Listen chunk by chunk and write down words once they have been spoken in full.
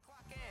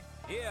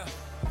Yeah.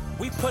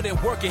 We put in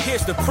work and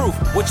here's the proof.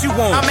 What you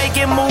want? I'm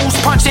making moves,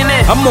 punching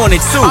in. I'm on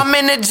it too. I'm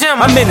in the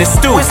gym. I'm in the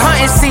stew. It's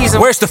hunting season.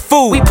 Where's the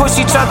food? We push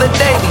each other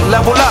daily,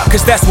 level up.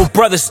 Cause that's what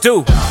brothers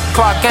do.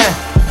 Clock in.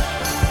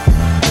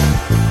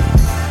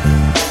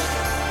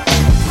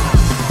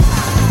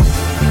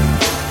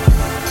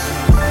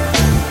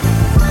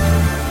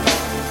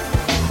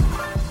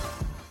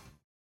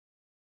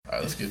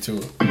 Alright, let's get to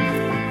it.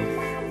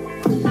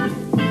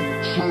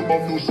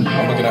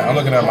 I'm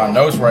looking at my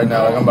notes right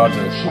now. Like I'm about to.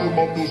 What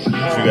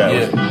you got?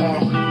 Yeah.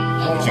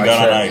 What you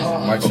got on ice?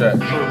 Mic check.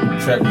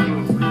 Check me.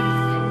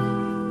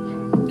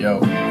 Yo,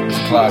 it's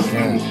clock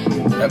in.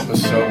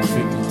 Episode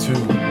 52.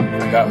 I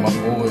got my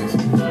boys.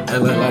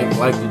 Ella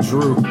like the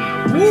Drew.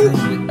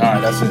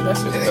 Alright, that's it.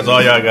 That's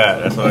all y'all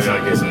got. That's all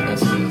y'all get.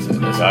 That's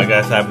it. So I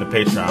got to have the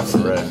Patreon for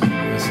the rest.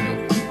 That's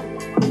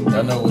it.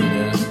 Y'all know what it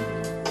is.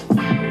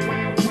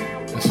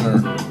 Yes, sir.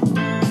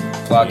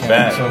 Clock in.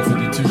 back.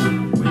 Episode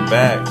 52. We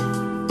back.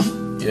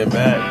 Yeah,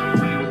 Back.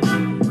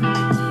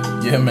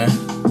 Yeah, man.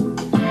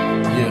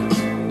 Yeah.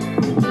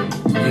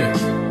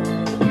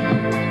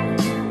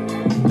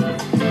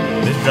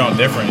 This joint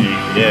different.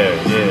 Yeah.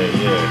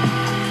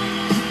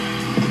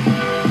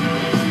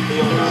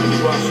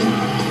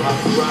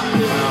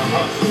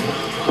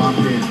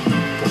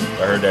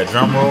 I heard that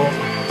drum roll.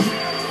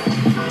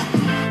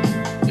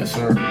 Yes,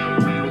 sir.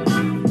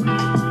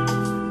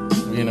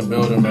 We in the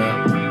building,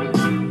 man.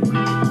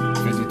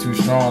 52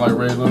 strong like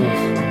Ray Lewis.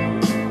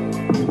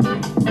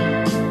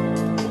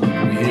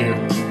 We here.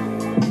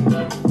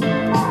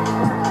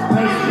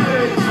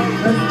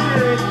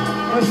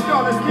 Let's go.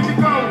 Let's keep it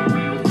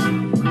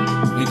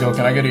going. Nico,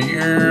 can I get a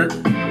ear?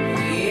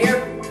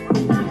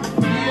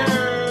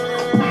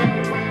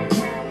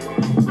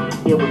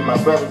 Here with my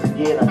brothers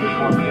again. I just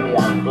want to say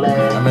I'm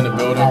glad. I'm in the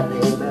building. Happy,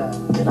 amen.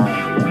 And I'm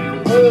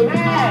glad.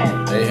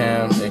 Amen.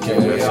 Aham, aka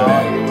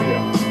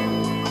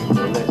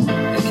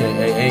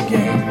aka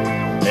A-Game.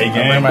 A I bring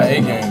game. my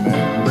A-game, man.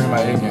 I bring my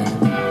A-game.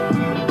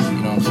 You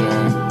know what I'm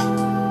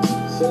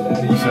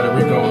saying? Set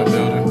Rico in the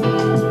building.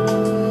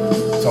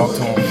 Talk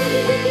to him.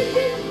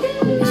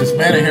 It's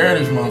Hispanic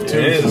Heritage Month, too.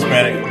 It is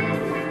Hispanic.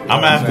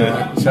 I'm after.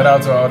 Shout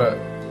out to all the...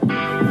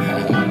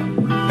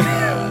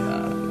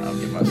 I'll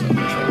get myself in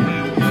trouble.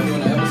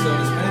 Doing an episode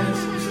in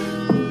Spanish?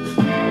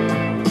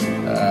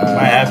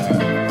 Might have to.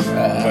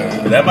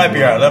 But that might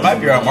be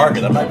our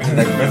market. That might be the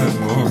next business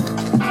move.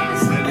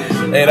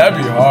 Hey, that'd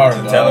be hard,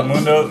 dog.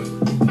 Telemundo.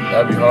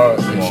 That'd be hard.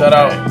 Come on, Shout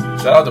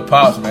man. out to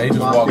Pops, man. He just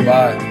walked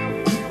by.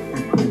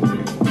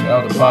 Shout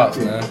out to Pops,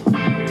 man.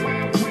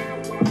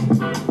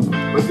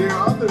 But there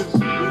are others who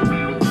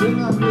we're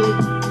not really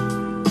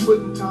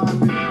putting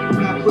time in. We're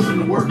not putting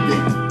the work in.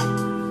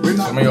 We're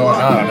not Some of y'all are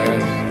not,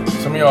 man.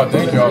 Some of y'all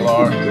think y'all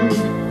are. do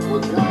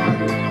what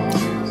God is calling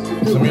us to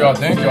do. Some of y'all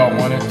think y'all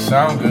want it to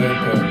sound good,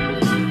 but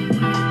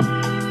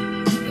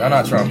y'all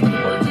not trying to put the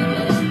work in,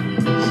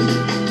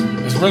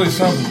 man. It's really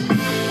simple.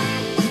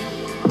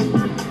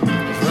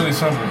 It's really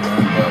simple,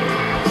 man. But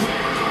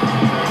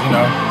you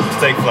know, Let's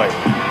take flight.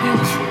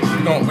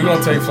 we're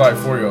gonna take flight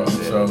for y'all.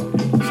 So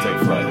Let's take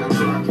flight. That's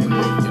what I can do. you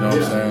know what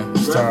I'm saying?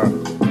 It's time.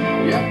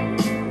 Yeah.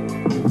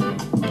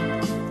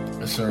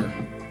 Yes, sir.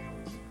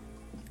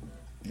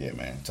 Yeah,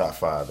 man. Top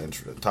 5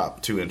 intro.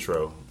 Top 2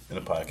 intro in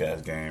the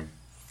podcast game.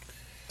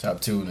 Top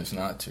 2 and it's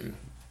not 2. You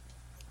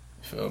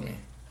feel me?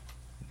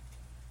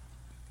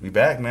 We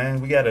back,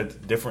 man. We got a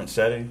different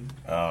setting.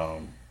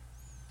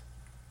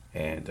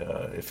 And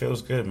it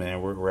feels good,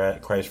 man. We're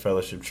at Christ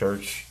Fellowship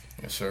Church.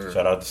 Yes, sir.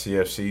 Shout out to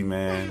CFC,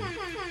 man.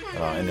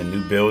 In the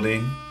new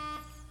building.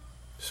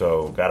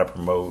 So, got to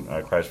promote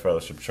Christ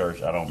Fellowship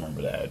Church. I don't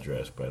remember the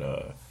address, but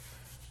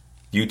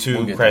YouTube,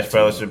 We'll get Christ that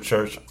to you. Fellowship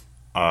Church,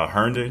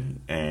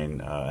 Herndon.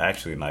 And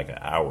actually, in like an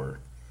hour,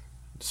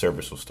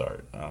 service will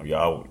start.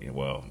 Y'all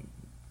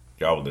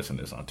will listen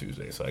to this on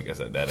Tuesday, so I guess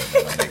that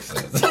makes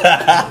sense.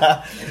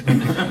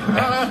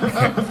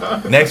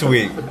 Next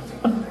week,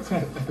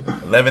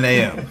 11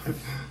 a.m.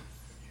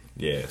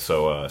 Yeah,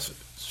 so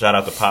shout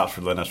out to Pops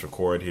for letting us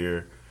record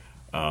here.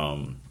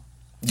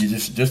 You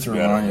just to We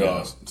got remind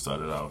y'all.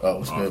 started out. Oh,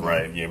 what's good,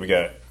 right. Yeah, we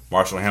got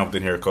Marshall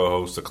Hampton here,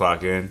 co-host to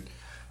Clock In.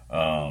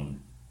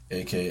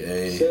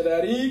 AKA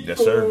Yes,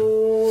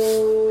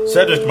 sir.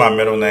 Cedric's my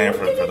middle name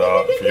for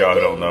y'all who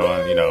don't know.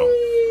 And, you know,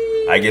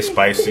 I get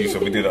spicy, so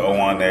we do the O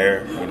on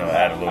there. You know,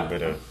 add a little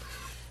bit of,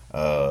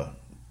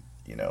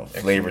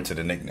 flavor to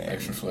the nickname.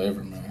 extra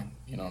flavor, man.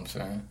 You know what I'm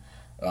saying?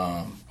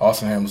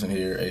 Austin Hamilton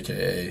here,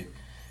 aka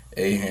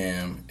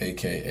Aham,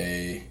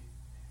 aka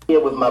Here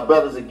with my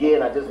brothers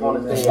again. I just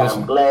want to say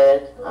I'm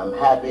glad, I'm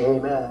happy,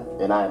 amen.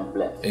 And I'm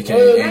blessed.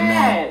 aka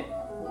Amen.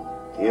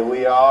 Here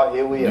we are.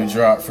 New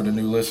drop for the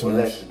new Well, let's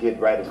listeners. get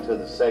right into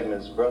the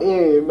segments, bro.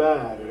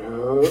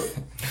 Amen.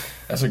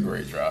 That's a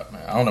great drop,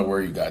 man. I don't know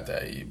where you got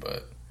that, E,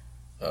 but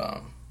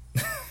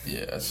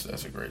yeah,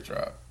 that's a great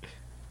drop.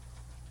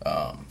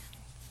 How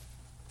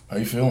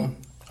you feeling?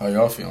 How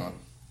y'all feeling?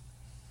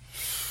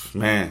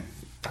 Man,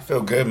 I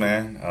feel good,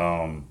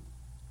 man.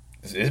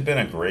 It's been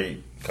a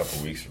great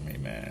couple weeks for me,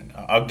 man.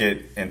 I'll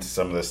get into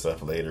some of this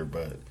stuff later,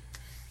 but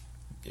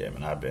yeah,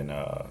 man, I've been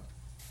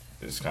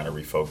just kind of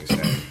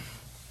refocusing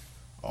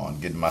on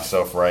getting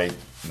myself right,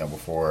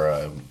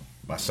 before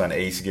my son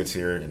Ace gets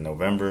here in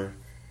November.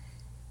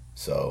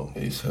 So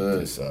Ace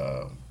Hood. It's,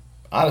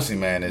 honestly,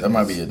 man,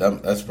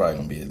 that's probably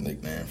gonna be a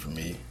nickname for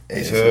me.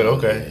 Ace Hood,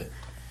 okay. Yeah.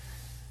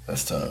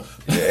 That's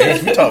tough. Yeah,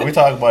 Ace, we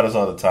talk about this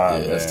all the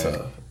time. Yeah, man. that's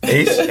tough.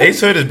 Ace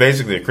Hood is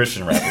basically a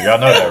Christian rapper. Y'all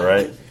know that,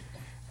 right?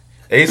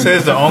 Ace Hood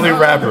is the only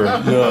rapper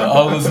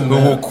who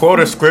will quote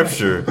a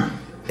scripture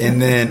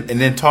and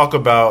then talk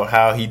about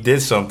how he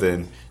did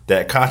something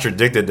that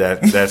contradicted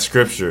that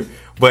scripture,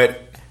 but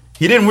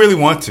he didn't really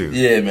want to.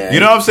 Yeah, man.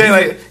 You know what I'm saying?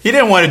 Like, he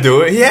didn't want to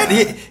do it.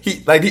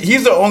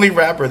 He's the only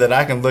rapper that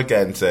I can look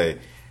at and say,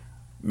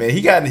 man,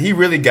 he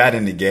really got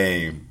in the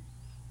game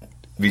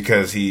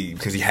because he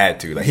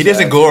had to. Like, he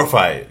doesn't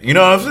glorify it. You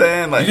know what I'm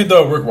saying? Like, you can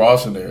throw Rick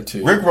Ross in there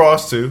too. Rick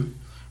Ross too.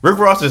 Rick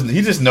Ross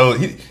just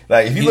knows.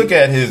 If you look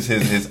at his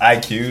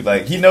IQ,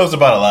 like, he knows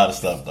about a lot of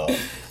stuff, dog.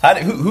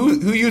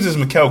 Who uses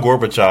Mikhail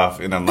Gorbachev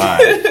in a line?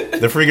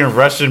 The freaking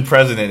Russian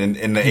president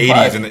in the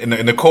 80s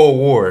in the Cold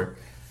War.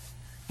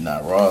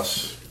 Not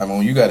Ross. I mean,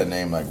 when you got a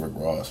name like Rick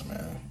Ross,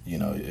 man,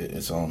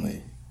 it's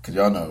only because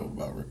y'all know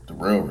about the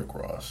real Rick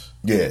Ross.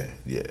 Yeah.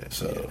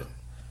 So,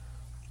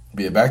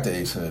 but yeah, back to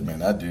Ace Hood, man.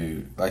 That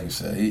dude, like you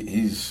said,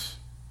 he's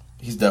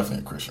definitely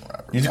a Christian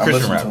rapper. He's a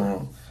Christian rapper. To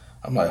him,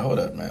 I'm like, hold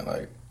up, man.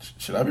 Like,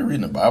 should I be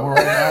reading the Bible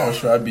right now, or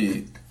should I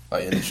be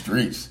like in the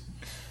streets?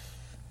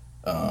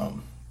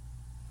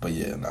 But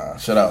yeah, nah.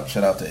 Shout out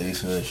to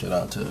Ace Hood. Shout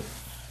out to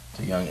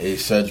young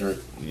Ace Cedric.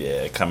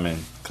 Yeah, coming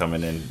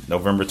in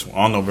November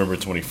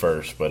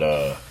 21st. But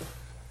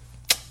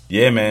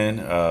yeah, man.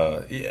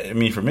 I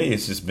mean, for me,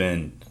 it's just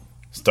been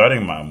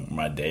starting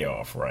my day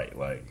off right,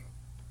 like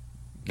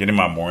getting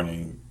my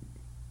morning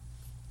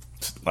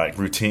like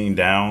routine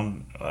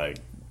down. Like,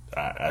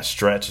 I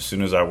stretch as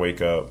soon as I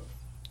wake up,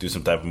 do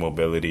some type of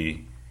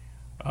mobility,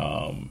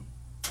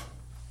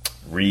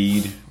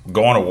 read,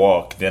 go on a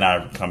walk, then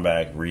I come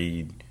back,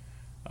 read.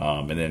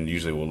 And then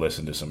usually we'll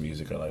listen to some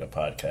music or like a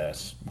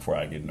podcast before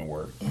I get into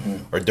work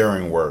or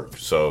during work.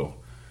 So,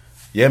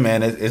 yeah,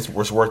 man, it's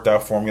worked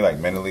out for me. Like,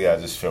 mentally, I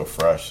just feel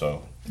fresh.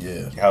 So,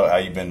 yeah. How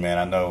you been, man?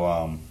 I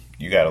know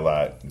you got a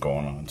lot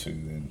going on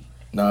too.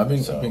 No, I've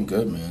been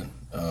good, man.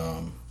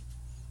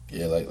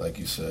 Yeah, like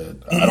you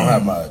said, I don't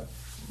have my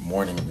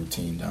morning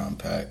routine down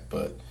packed,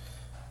 but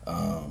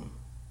I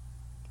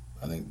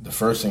think the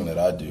first thing that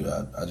I do,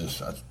 I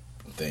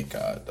thank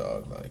God,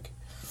 dog. Like,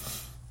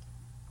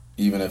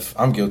 even if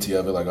I'm guilty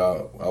of it, like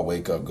I'll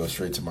wake up, go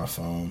straight to my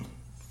phone,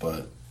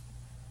 but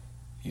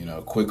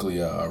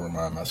quickly I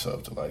remind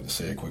myself to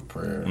say a quick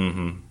prayer.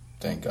 Mm-hmm.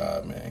 Thank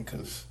God, man,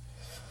 because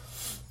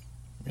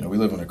we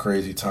live in a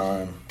crazy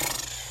time,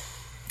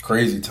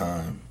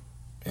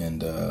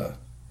 and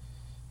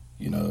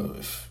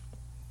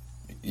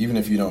even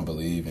if you don't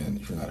believe in,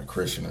 if you're not a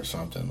Christian or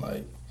something,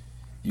 like,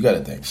 you got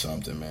to thank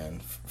something, man,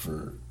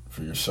 for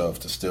yourself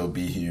to still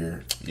be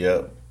here.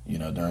 Yep.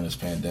 During this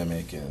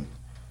pandemic and.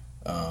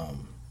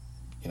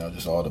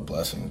 Just all the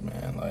blessings,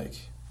 man. Like,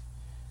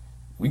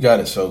 we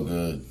got it so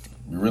good.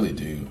 We really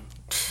do.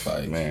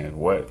 Like, man,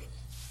 what?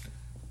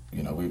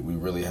 We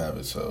really have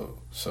it so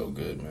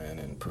good, man.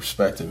 And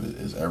perspective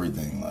is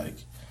everything. Like,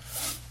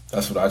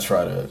 that's what I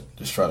try to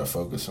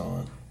focus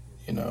on.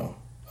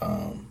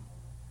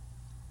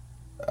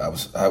 I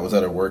was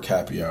at a work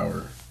happy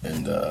hour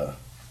and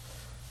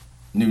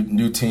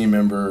new team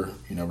member.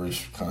 We're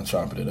just kind of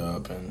chopping it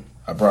up, and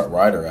I brought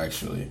Ryder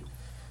actually,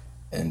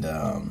 and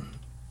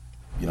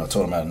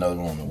told him I had another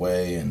one on the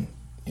way, and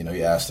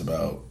he asked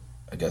about,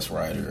 I guess,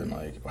 Ryder, and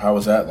like, how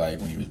was that like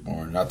when he was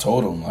born? And I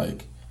told him,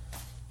 like,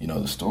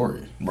 the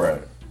story,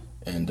 right?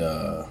 And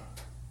I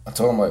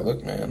told him, like,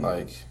 look, man,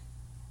 like,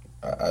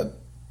 I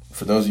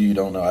for those of you who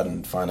don't know, I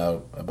didn't find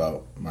out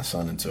about my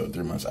son until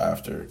 3 months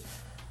after.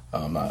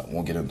 I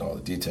won't get into all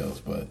the details,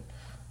 but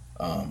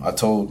I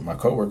told my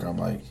coworker, I'm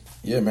like,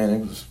 yeah,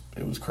 man,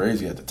 it was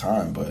crazy at the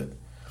time, but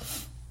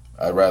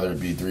I'd rather it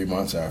be 3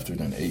 months after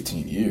than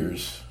 18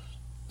 years.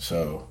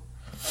 So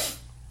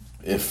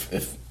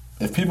if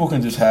people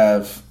can just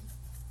have,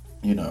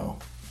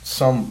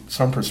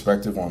 some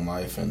perspective on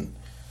life and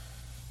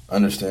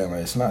understand,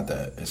 like, it's not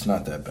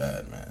that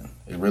bad, man.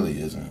 It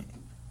really isn't.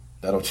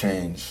 That'll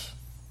change,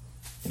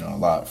 a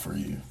lot for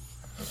you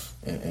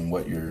and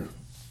what you're,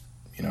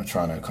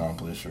 trying to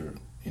accomplish, or,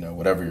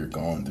 whatever you're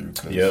going through.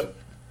 'Cause yep.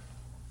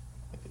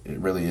 It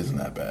really isn't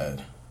that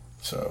bad.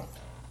 So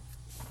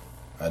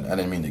I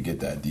didn't mean to get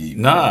that deep.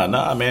 Nah,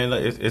 man.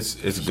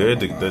 It's good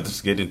to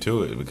just get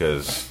into it,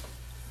 because,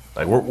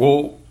 like,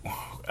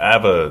 I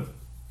have a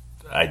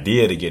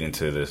idea to get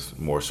into this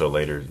more so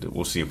later.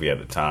 We'll see if we have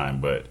the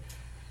time. But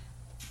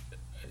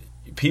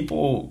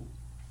people,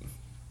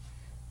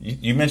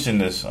 you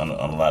mentioned this on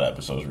a lot of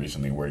episodes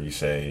recently, where you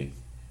say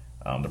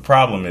the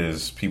problem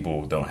is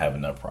people don't have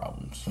enough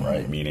problems,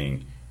 right? Mm-hmm.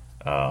 Meaning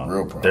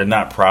real problem. They're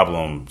not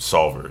problem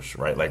solvers,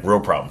 right? Like, real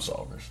problem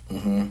solvers.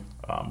 Mm-hmm.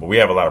 But we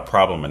have a lot of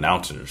problem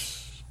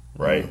announcers,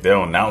 right? Mm-hmm.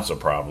 They'll announce a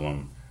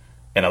problem,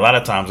 and a lot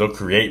of times they'll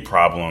create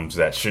problems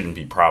that shouldn't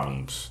be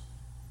problems.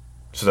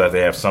 so that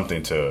they have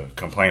something to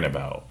complain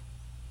about.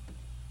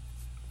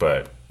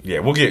 But yeah,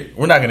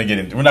 we're not gonna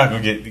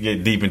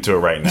get deep into it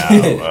right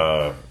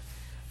now.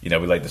 We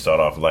like to start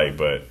off light,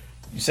 but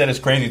you said it's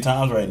crazy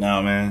times right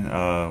now,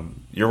 man.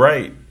 You're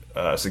right.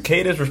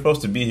 Cicadas were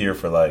supposed to be here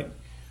for like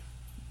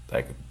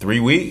 3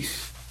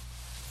 weeks,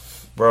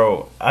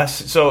 bro.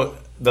 So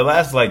the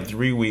last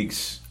 3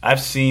 weeks,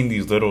 I've seen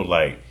these little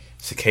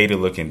cicada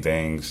looking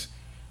things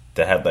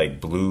that have they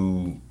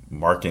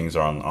markings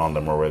on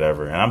them or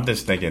whatever, and I'm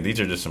just thinking these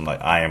are just some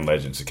I Am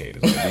Legend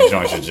cicadas. These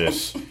joints are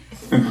just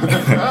they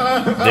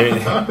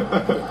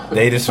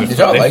just. Did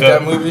y'all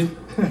that movie?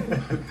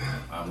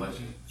 I'm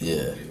Legend.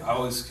 Yeah. I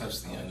always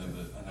catch the end of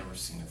it. I never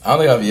seen it. I don't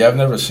think I've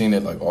never seen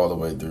it all the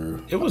way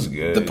through. It was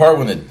good. The part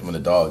when the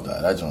dog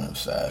died, that joint was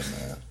sad,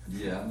 man.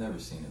 Yeah, I've never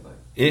seen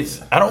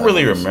it. I don't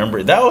really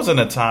remember. That was in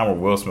a time where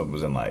Will Smith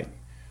was in like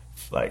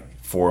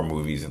 4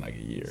 movies in a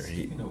year.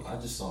 I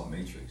just saw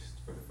Matrix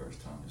for the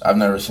first time. I've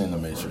never seen The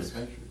Matrix.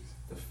 The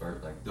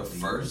first, The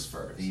Matrix.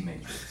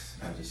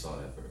 I just saw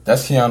that first.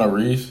 That's Keanu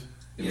Reeves?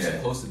 It was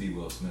supposed to be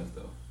Will Smith,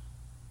 though.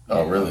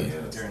 Oh, really?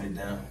 Yeah, turned it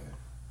down.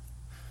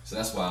 So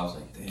that's why I was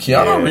like, damn.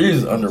 Keanu Reeves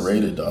is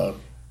underrated, dog.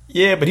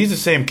 Yeah, but he's the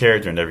same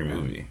character in every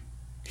movie.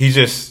 He's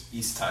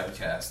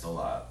typecast a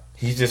lot.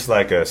 He's just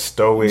like a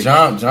stoic.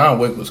 John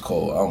Wick was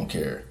cold. I don't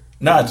care.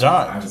 Nah,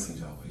 John. I haven't seen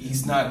John Wick.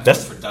 He's not good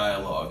for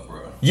dialogue,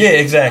 bro. Yeah,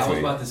 exactly.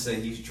 I was about to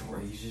say he's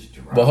just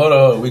dry. But hold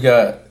on, we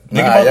got.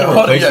 I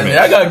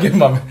gotta give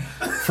my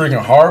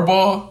freaking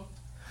Hardball.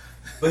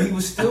 But he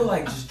was still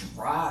just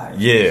dry.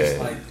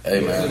 Yeah.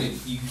 Hey man,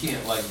 you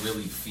can't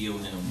really feel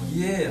him.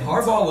 Yeah,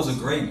 Hardball was a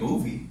great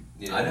movie.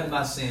 Yeah. I'm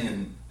not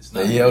saying it's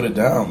not. He held it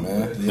down,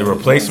 man. The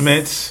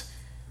Replacements.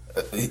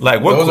 Those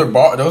are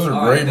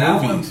great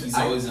movies. He's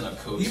always in a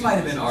coach. He might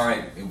have been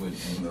alright.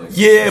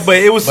 Yeah, but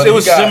it was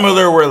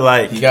similar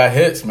where he got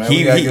hits, man.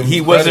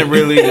 He wasn't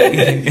really.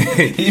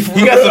 he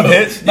got some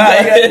hits. Nah,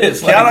 he got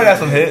hits. Keanu got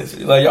some hits.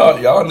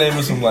 Y'all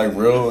naming some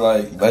real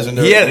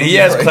legendary. Yeah, he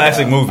has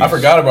classic movies. I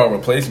forgot about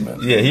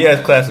Replacement. Yeah, he has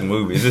classic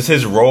movies. Just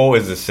his role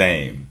is the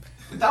same.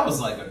 But that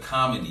was a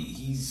comedy.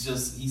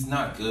 He's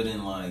not good in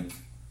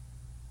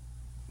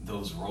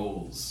those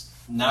roles.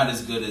 Not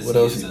as good as he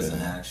is as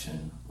an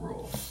action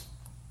role.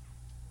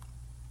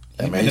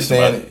 Yeah, man, he's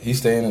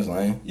staying in his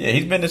lane. Yeah,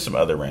 he's been in some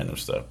other random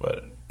stuff,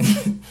 but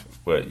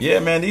yeah,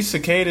 man, these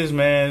cicadas,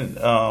 man.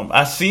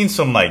 I seen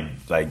some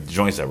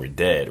joints that were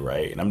dead,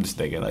 right? And I'm just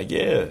thinking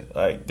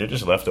they're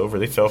just left over.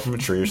 They fell from a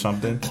tree or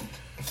something.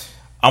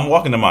 I'm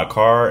walking to my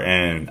car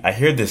and I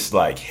hear this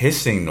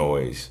hissing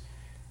noise.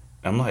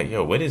 I'm like,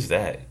 yo, what is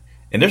that?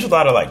 And there's a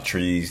lot of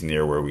trees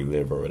near where we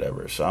live or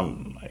whatever. So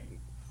I'm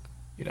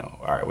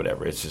all right,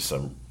 whatever. It's just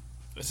a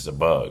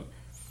bug.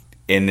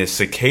 And this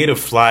cicada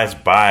flies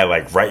by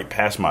right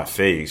past my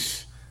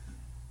face,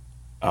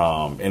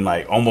 and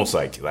almost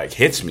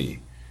hits me.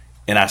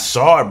 And I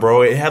saw it,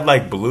 bro. It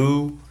had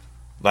blue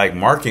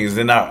markings.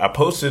 Then I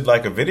posted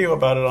a video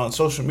about it on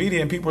social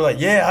media, and people were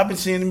like, "Yeah, I've been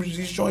seeing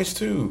these joints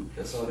too."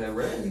 That's all that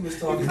red he was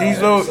talking these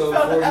about.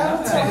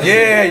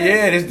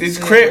 These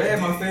Crip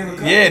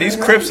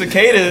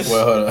cicadas.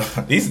 Well, hold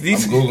on.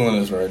 These I'm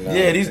googling this right now.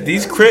 Yeah,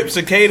 these Crip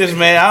cicadas,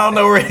 man. I don't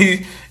know where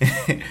he.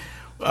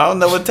 I don't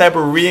know what type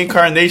of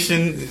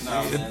reincarnation.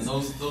 Nah, man,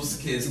 those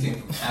kids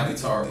came from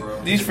Avatar,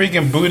 bro. These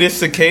freaking Buddhist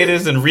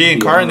cicadas and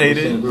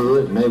reincarnated.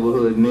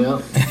 Neighborhood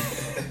nymph.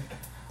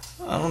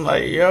 I'm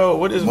like, yo,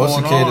 what is Most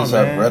going on? Most cicadas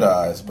have man? red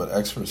eyes, but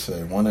experts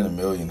say 1 in a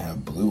million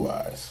have blue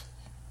eyes.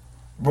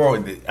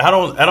 Bro, I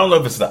don't know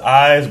if it's the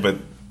eyes, but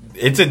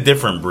it's a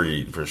different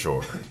breed for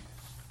sure.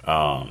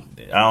 I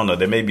don't know.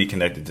 They may be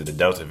connected to the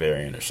Delta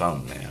variant or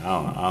something, man.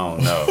 I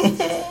don't know.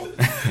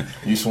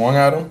 You swung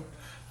at them?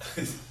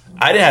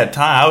 I didn't have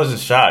time. I was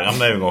just shocked. I'm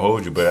not even gonna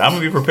hold you, but I'm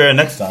gonna be prepared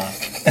next time.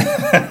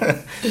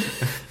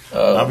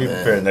 I'll be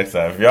prepared next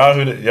time. If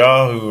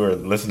y'all who are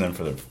listening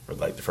for the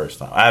first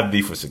time, I have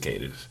beef with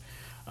cicadas.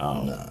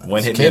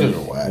 One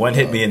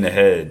hit me in the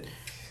head.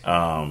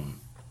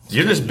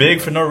 You're just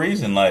big for no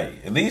reason.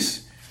 At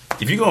least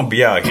if you're gonna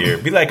be out here,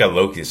 be like a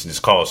locust and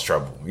just cause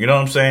trouble. You know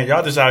what I'm saying?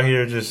 Y'all just out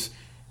here just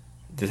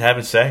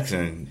having sex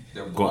and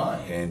they're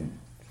blind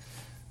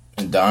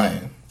and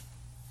dying.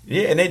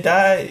 Yeah, and they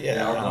die. Yeah,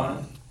 they are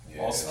blind.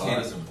 All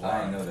cicadas are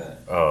blind. I know that.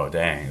 Oh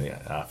dang! Yeah,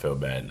 I feel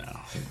bad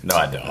now. No,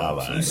 I don't. I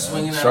lied. You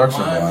swinging Sharks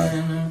are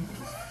blind.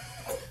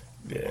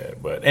 Yeah,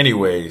 but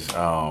anyways,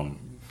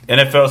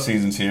 NFL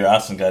season's here.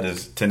 Austin got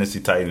his Tennessee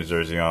Titans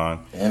jersey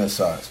on and his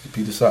socks.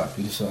 Beat the sock.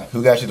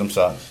 Who got you them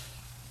socks?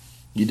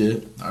 You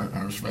did. I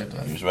respect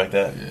that. You respect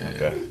that? Yeah.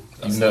 Okay.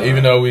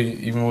 Even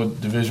with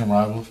division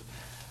rivals,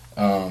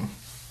 I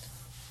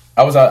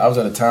was out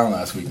of town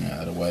last week, man.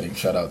 At a wedding.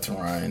 Shout out to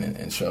Ryan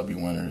and Shelby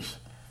Winters.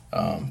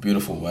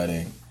 Beautiful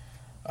wedding.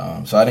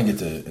 So I didn't get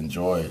to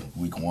enjoy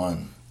week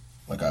 1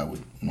 like I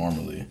would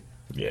normally.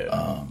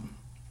 Yeah.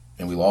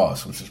 And we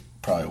lost, which is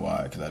probably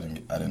why, because I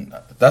didn't.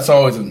 That's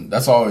always in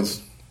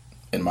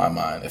my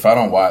mind. If I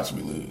don't watch,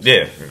 we lose.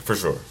 Yeah, for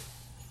sure.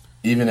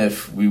 Even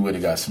if we would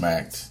have got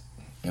smacked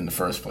in the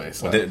first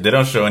place. Well, Like, they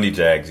don't show any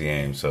Jags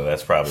games, so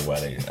that's probably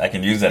why I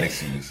can use that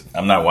excuse.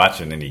 I'm not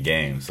watching any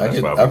games. So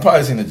I've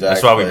probably seen the Jags.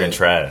 That's why we've play. been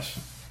trash.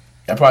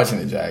 I've probably seen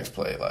the Jags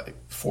play like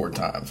 4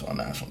 times on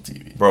national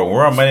TV. Bro,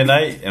 we're on Monday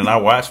night, and I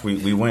watch,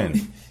 we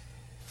win.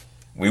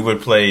 We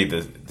would play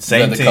the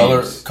same the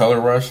teams. color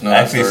rush? No,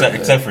 Actually,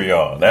 except for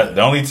y'all.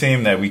 The only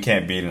team that we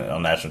can't beat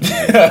on national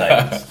TV is the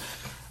Titans.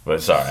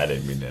 But sorry, I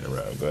didn't mean to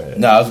interrupt. Go ahead.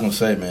 No, I was going to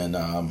say,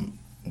 man,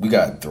 we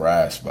got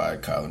thrashed by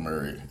Kyler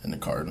Murray and the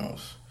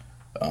Cardinals,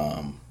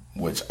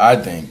 which I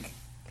think,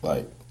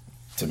 like,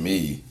 to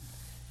me,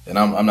 and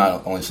I'm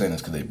not only saying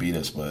this because they beat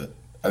us, but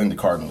I think the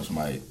Cardinals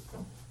might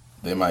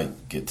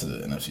get to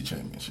the NFC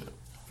Championship.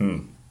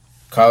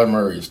 Kyler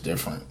Murray is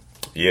different.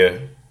 Yeah.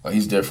 Like,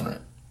 he's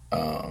different.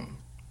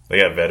 They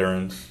got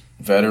veterans.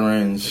 They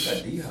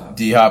got D-Hop.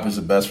 D-Hop is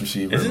the best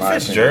receiver. Isn't in my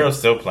Fitzgerald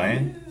still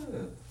playing?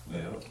 Yeah.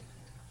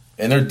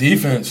 And their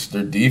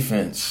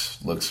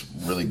defense looks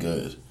really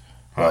good.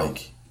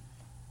 Like,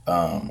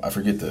 I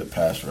forget the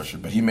pass rusher,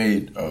 but he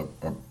made a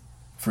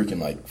freaking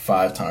like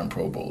 5-time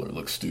Pro Bowler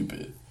look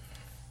stupid.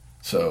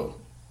 So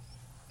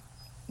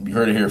you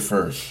heard it here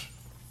first.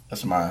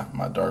 That's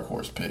my dark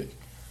horse pick.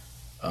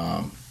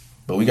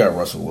 But we got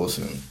Russell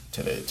Wilson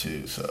today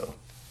too. So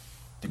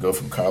to go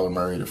from Kyler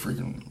Murray to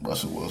freaking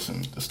Russell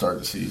Wilson to start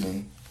the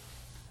season,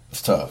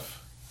 it's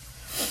tough.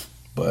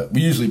 But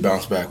we usually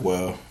bounce back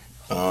well.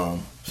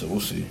 So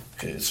we'll see.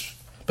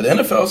 But the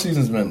NFL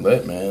season's been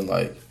lit, man.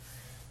 Like,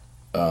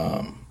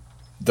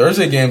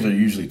 Thursday games are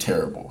usually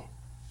terrible.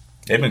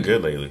 They've been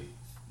good lately.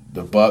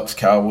 The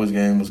Bucks-Cowboys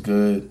game was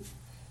good.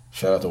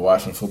 Shout out to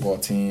Washington football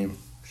team.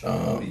 Shout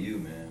out to you,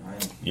 man.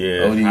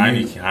 Yeah, ODU.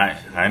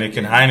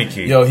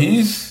 Heineken. Yo,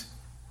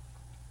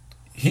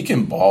 he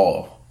can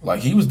ball.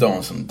 Like, he was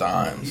throwing some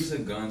dimes. He's a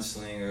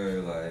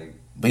gunslinger, like.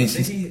 But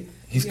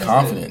he's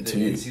confident, the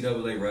too.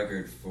 NCAA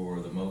record for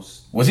the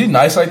most. Was he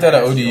nice like that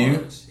at ODU?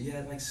 Yards. He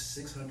had like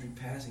 600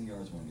 passing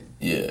yards one game.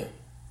 Yeah.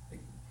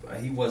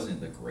 Like, he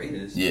wasn't the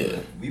greatest. Yeah.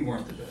 But we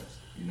weren't the best,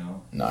 you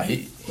know? Nah,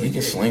 he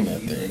can sling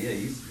that thing. Yeah,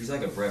 he's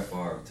like a Brett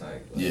Favre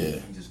type. Like, Yeah.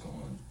 He's just going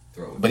to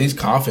throw it. But he's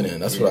confident.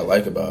 That's what I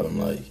like about him.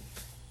 Like,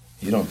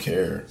 he don't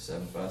care.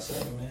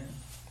 757,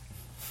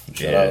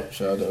 man.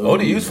 Shout out to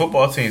ODU's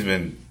football team's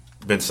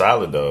been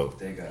solid though.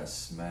 They got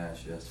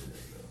smashed yesterday,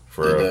 though.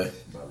 For real.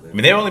 I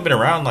mean, they've only been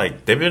around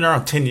they've been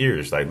around 10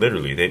 years. Like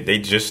literally, they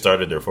just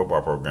started their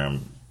football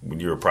program when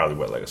you were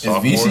probably like a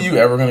sophomore. Is VCU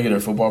ever going to get a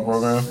football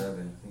program? I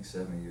think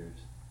 7 years.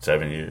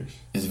 7 years.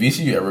 Is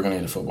VCU ever going to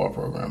get a football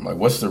program? Like,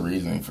 what's the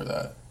reasoning for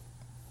that?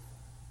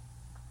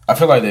 I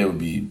feel like they would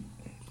be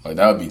like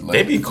that would be.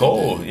 They'd be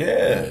cold,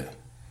 yeah.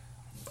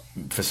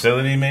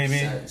 Facility maybe.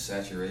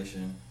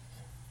 Saturation.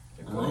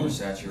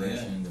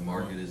 Oversaturation. Yeah. The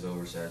market is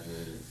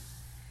oversaturated.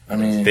 I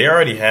mean, they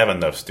already have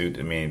enough students.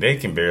 I mean, they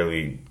can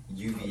barely.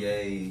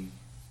 UVA.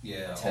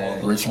 Yeah,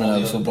 Richmond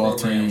has a football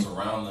team.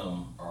 Around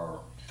them are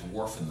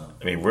dwarfing them.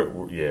 I mean,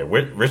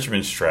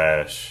 Richmond's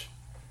trash.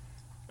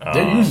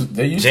 They used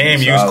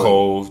JMU's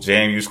cold.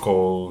 JMU's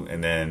cold,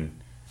 and then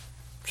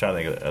I'm trying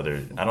to think of the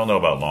other. I don't know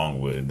about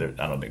Longwood.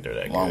 I don't think they're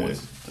that good.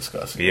 Longwood's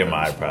disgusting.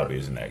 VMI probably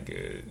isn't that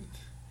good.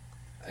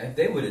 If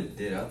they would have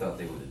I thought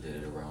they would have did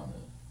it around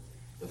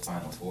the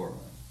Final Four run.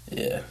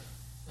 Yeah,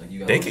 like you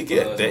got they could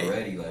get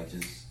already like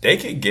just they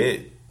could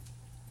get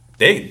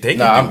they could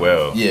do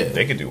well. Yeah,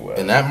 they could do well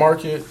in that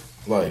market.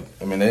 Like,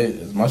 I mean, they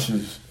as much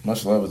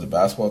love as the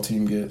basketball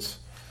team gets.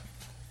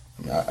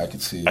 I mean, I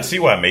could see. I see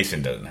why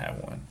Mason doesn't have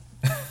one.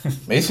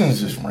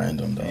 Mason's just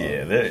random, though.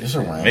 Yeah, just a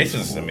random.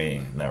 Mason's to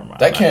me. Never mind.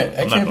 That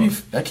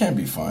can't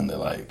be fun to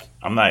like.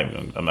 I'm not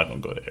gonna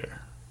go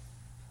there.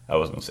 I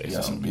was gonna say you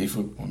got something. some beef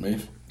with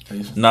Mason?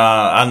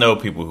 Nah, I know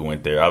people who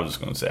went there. I was just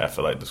gonna say I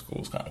feel like the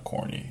school's kind of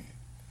corny.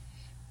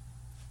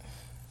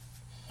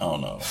 I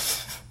don't know.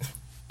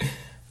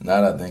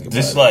 Now that I think about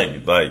just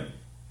it, like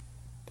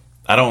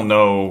I don't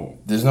know.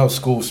 There's no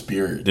school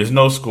spirit. There's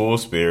no school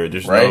spirit.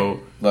 There's right?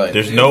 no. Like,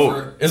 there's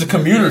no. It's a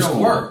commuter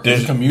school.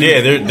 There's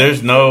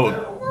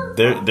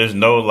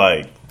no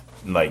like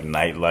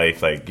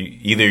nightlife. Like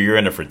either you're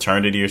in a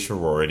fraternity or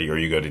sorority, or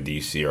you go to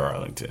DC or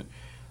Arlington.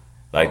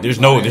 Like there's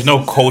no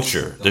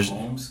culture. There's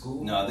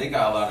homeschool. No, they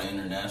got a lot of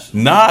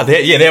international. Nah,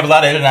 they have a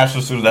lot of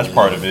international students. That's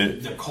part of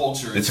it. The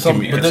culture. It's a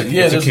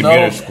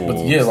commuter school.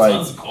 But yeah,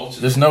 like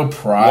there's no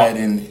pride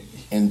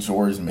in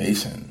George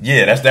Mason.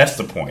 Yeah, that's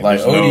the point.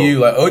 Like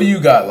ODU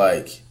got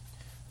like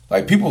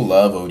people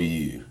love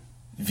ODU,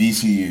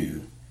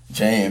 VCU,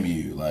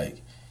 JMU.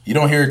 Like you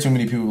don't hear too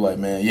many people like,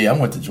 man, yeah, I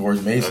went to George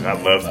Mason. I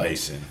love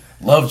Mason.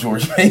 Love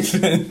George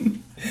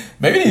Mason.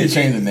 Maybe they need to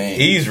change the name.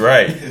 He's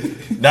right.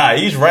 Nah,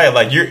 he's right.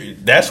 Like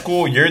that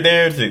school, you're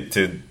there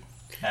to.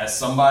 As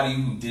somebody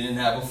who didn't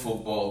have a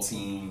football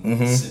team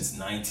since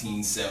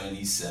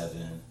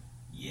 1977,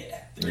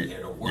 yeah, they're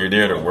there to work. You're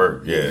there to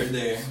work. Yeah, you're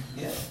there.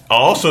 Yeah. I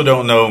also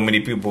don't know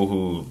many people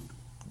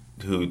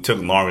who took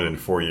longer than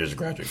 4 years to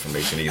graduate from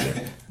Mason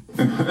either.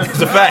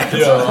 It's a fact.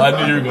 Yo, I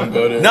knew you were gonna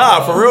go there.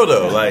 Nah, for real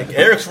though. Like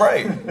Eric's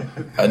right.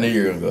 I knew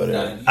you were gonna go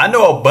there. I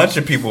know a bunch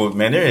of people,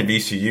 man. They're in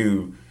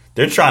VCU.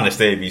 they're trying to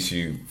stay at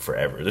BCU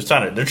forever.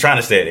 They're trying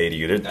to stay at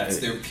ADU. That's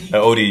their peak.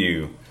 At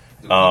ODU.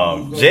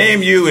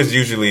 JMU is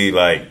usually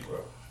like,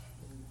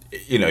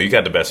 you know, you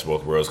got the best of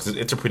both worlds because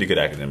it's a pretty good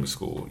academic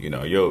school. You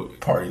know,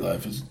 party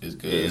life is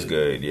good. It's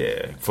good,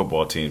 yeah.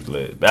 Football team's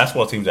lit.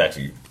 Basketball team's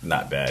actually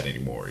not bad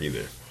anymore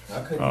either.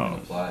 I couldn't even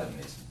apply to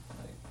Mason.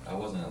 Like, I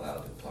wasn't allowed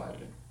to apply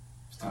there.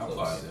 It's too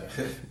close.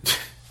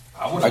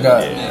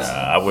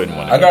 I wouldn't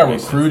want to. I got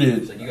recruited.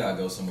 It's like, you gotta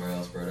go somewhere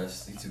else, bro.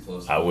 That's too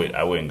close. I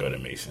wouldn't go to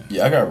Mason.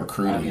 Yeah, I got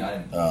recruited.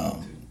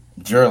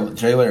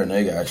 Jay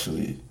Larinaga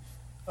actually,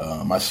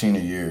 my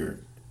senior year,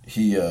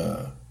 he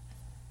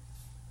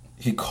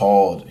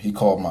called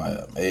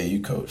my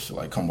AAU coach to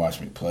like come watch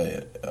me play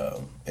at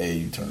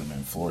AAU tournament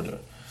in Florida.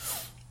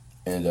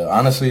 And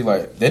honestly,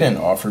 like they didn't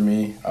offer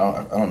me.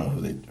 I don't know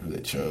who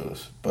they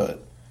chose,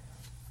 but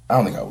I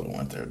don't think I would have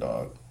went there,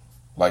 dog.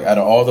 Like out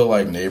of all the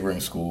like neighboring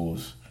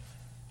schools,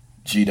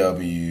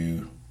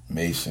 GW,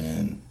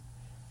 Mason,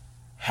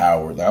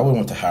 Howard. Like, I would have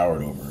went to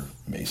Howard over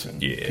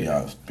Mason.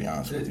 Yeah. Be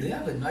honest with you. They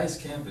have a nice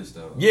campus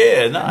though.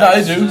 Yeah,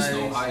 nice. No, they do. Nice.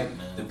 No hype,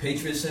 man. The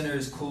Patriot Center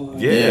is cool.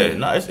 Yeah,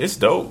 no, it's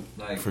dope.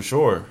 Like, for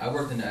sure. I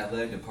worked in the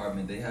athletic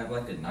department. They have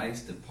like a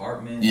nice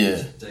department.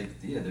 Yeah. They're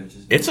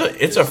just.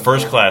 It's a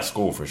first class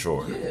school for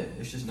sure. Yeah,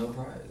 it's just no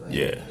pride. Like,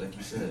 like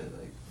you said,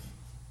 like.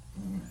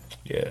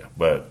 Yeah,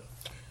 but.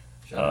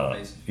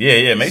 Mason.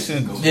 Yeah,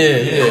 Mason.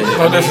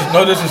 Yeah.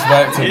 No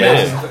disrespect to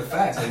Mason.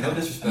 Facts, like, no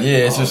disrespect.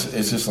 Yeah, it's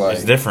just like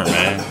it's different,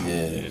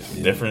 man.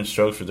 Different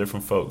strokes for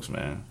different folks,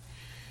 man.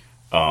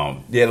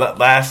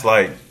 Last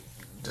like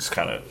just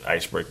kind of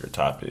icebreaker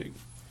topic.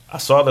 I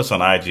saw this on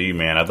IG,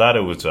 man. I thought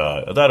it was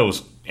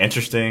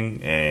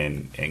interesting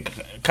and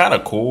kind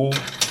of cool.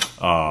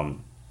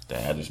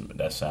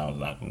 That sounds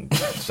not gonna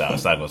sound.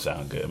 It's not gonna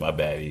sound good. My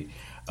baddie.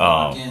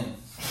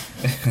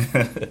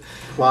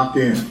 Clock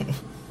in.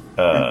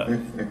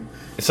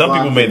 Some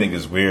people may think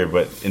it's weird,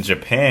 but in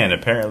Japan,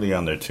 apparently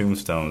on their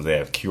tombstones, they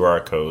have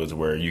QR codes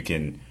where you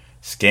can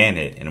scan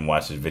it and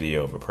watch a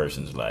video of a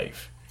person's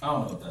life. I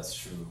don't know if that's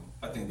true.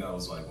 I think that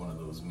was like one of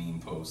those meme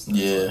posts.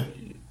 Yeah.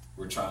 Like,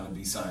 we're trying to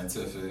be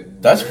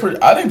scientific. That's pretty.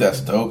 I think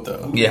that's dope,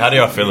 though. Yeah, how do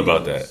y'all feel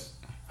about that?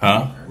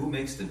 Huh? Who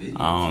makes the video?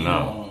 I don't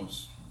know.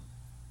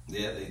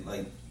 Yeah, they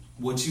like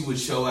what you would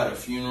show at a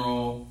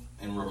funeral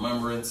in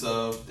remembrance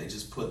of. They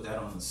just put that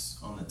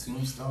on the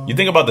tombstone. You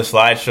think about the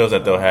slideshows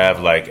that they'll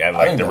have, like at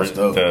like what's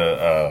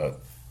the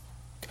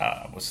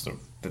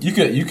you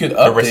could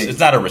update. It's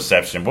not a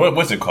reception. But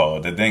what's it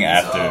called? The thing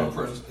after.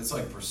 It's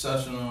like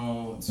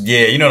processional.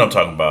 Yeah, you know what I'm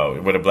talking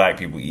about. Where the black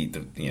people eat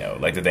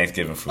like the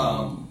Thanksgiving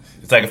food.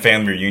 It's like a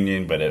family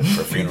reunion, but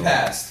for funeral.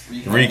 Recast.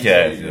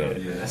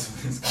 Yeah.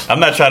 I'm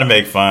not trying to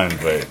make fun,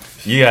 but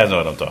you guys know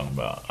what I'm talking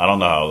about. I don't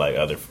know how like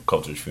other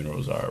cultures'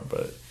 funerals are,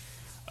 but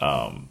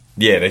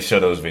yeah, they show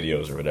those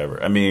videos or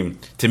whatever. I mean,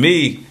 to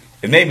me,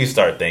 it made me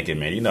start thinking,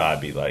 man. You know,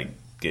 I'd be like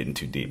getting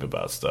too deep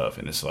about stuff,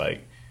 and it's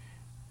like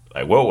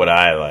what would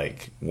I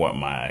like want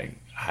my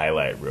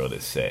highlight reel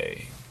to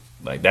say?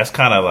 Like that's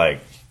kind of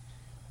like.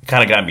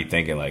 Kind of got me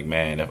thinking, like,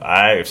 man,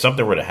 if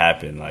something were to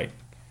happen, like,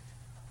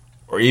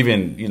 or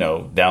even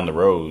down the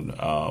road,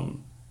 what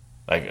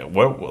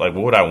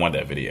would I want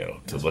that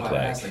video to look like?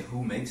 I asked, like,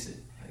 who makes it?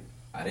 Like,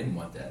 I didn't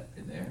want that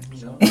in there,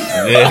 Yeah.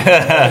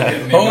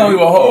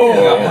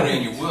 I want it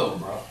in your will,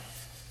 bro.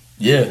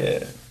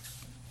 Yeah.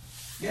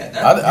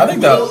 Yeah. I think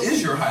that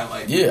is your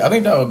highlight. Yeah, I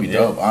think that would be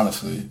dope.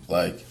 Honestly,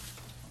 like,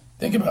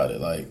 think about it.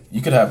 Like,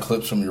 you could have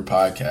clips from your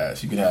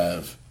podcast. You could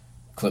have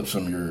clips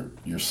from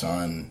your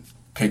son.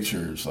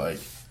 Pictures like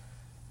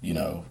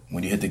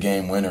when you hit the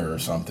game winner or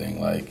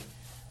something. Like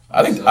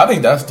I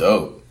think that's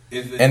dope.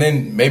 And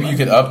then maybe you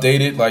could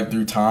update it like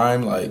through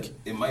time. Like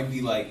it might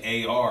be like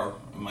AR.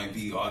 It might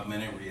be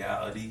augmented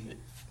reality.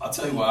 I'll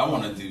tell you what I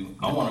want to do.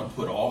 I want to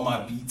put all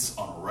my beats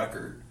on a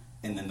record,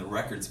 and then the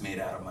record's made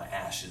out of my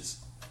ashes.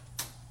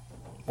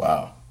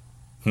 Wow.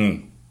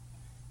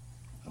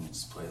 I'm gonna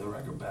just play the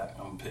record back.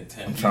 I'm gonna pick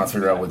 10. I'm trying to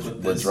figure out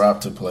what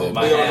drop to play. Put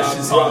my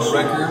ashes on the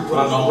record, put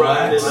it on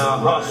wax,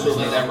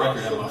 play that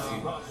record at my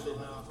funeral.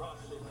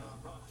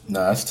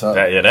 Nah, that's tough.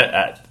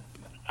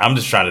 I'm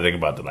just trying to think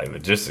about the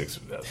logistics.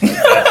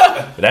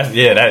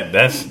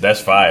 That's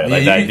fire.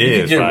 Like the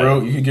idea is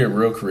fire. You could get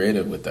real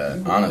creative with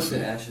that. Honestly,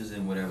 put the ashes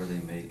in whatever they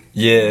make.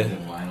 Yeah.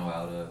 Vinyl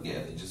out of.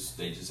 Yeah, they just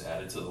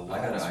add it to the wax.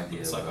 I got an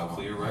idea. It's like a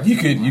clear record. You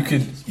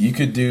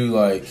could do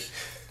like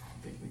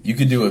you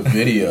could do a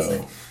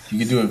video. You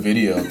could do a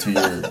video to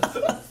your.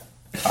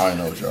 I don't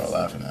know what you're all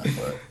laughing at,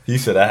 but he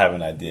said I have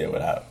an idea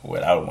what I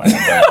would want.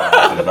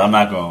 But I'm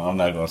not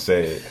gonna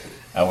say it.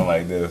 I went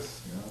like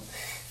this.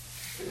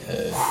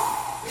 Yeah.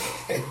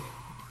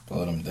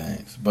 Blow them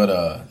things, but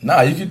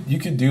you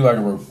could do like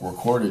a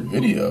recorded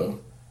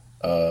video,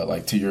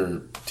 like to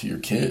your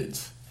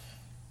kids,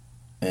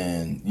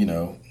 and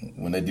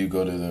when they do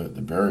go to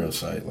the burial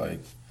site, like.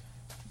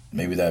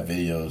 Maybe that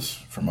video's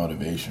for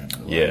motivation.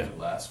 Yeah. The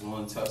last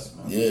one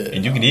testament. Yeah.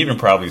 And you can even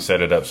probably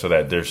set it up so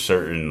that there's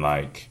certain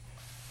like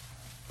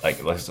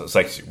it's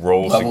like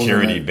role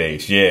security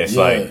based. Yeah, it's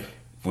like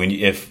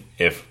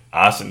if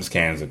Austin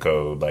scans the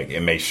code, like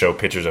it may show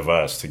pictures of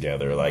us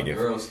together. Like if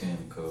girl scan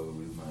the code,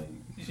 we might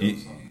show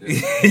something.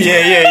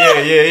 yeah.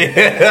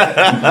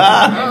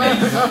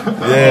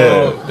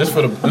 This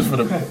for the.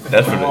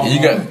 That's for the. You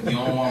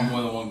don't want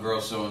more than one girl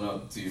showing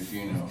up to your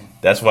funeral.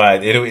 That's why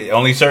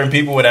only certain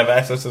people would have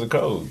access to the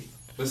code.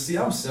 But see,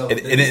 I'm self. And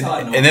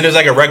then there's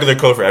like a regular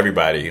code for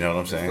everybody. You know what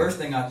I'm saying? The first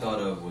thing I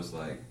thought of was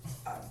like,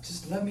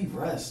 just let me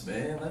rest,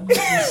 man. Let me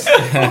just.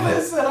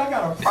 I said I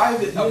got a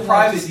private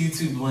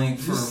YouTube link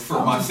for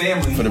my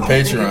family. For the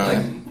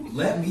Patreon. Like,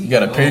 let me. You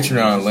got a go.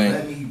 Patreon Just link.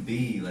 Let me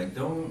be. Like,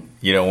 don't.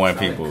 You don't want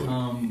try to people.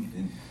 come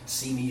and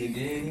see me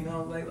again. You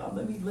know, like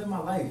let me live my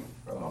life,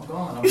 bro. I'm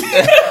gone.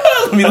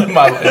 Let me live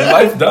my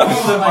life done. I'm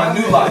gonna live my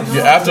new life.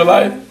 Your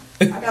afterlife.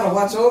 I gotta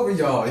watch over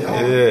y'all.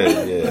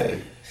 Yeah.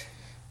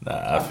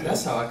 Nah,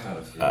 That's how I kind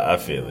of feel. I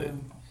feel it.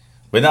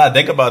 But nah,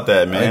 think about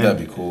that, man. I think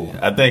that'd be cool.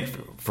 I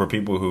think for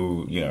people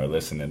who are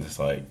listening, it's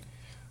like,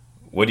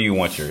 what do you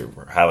want your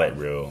highlight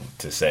reel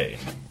to say?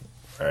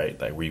 Right?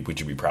 Like, would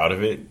you be proud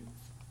of it?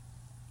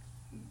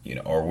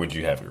 Or would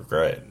you have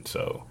regret?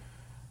 So,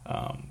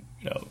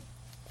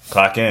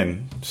 clock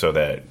in so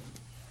that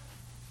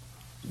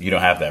you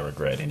don't have that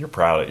regret, and you're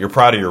proud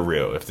of your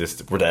reel if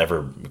this were to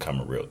ever become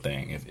a real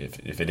thing,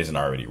 if it isn't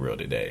already real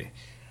today.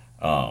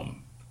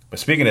 But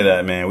speaking of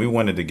that, man, we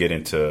wanted to get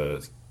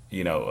into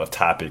a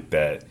topic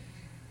that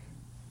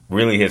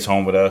really hits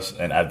home with us,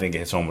 and I think it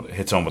hits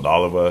home with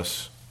all of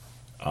us.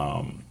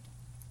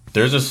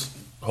 There's this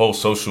whole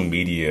social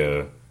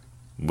media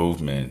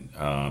movement,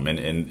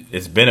 and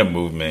it's been a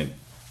movement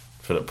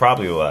for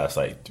probably the last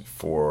like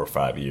 4 or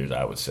 5 years,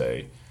 I would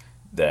say,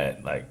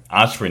 that like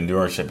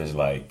entrepreneurship is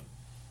like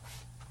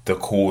the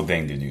cool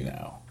thing to do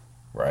now,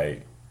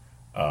 right?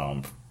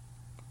 Up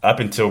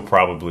until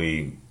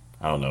probably,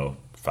 I don't know,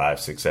 5,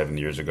 6, 7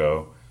 years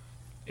ago,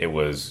 it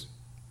was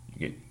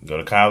go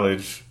to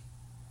college,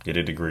 get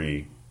a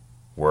degree,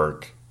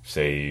 work,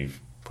 save,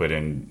 put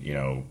in,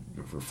 your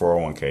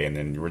 401k, and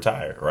then you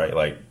retire, right?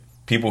 Like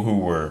people who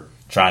were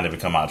trying to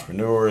become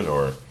entrepreneurs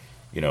or,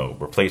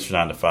 replace your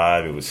 9 to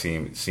 5, it was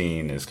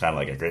seen as kind of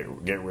like a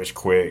get rich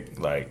quick,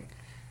 like,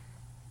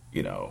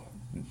 no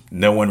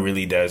one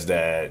really does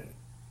that.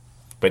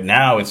 But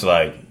now it's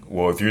like,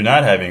 well, if you're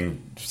not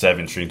having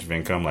 7 streams of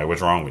income, like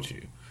what's wrong with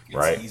you?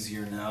 Right? It's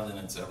easier now than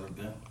it's ever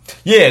been.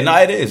 Yeah, no,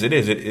 it is. It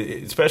is.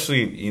 It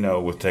especially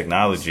with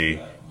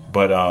technology,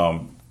 but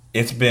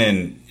it's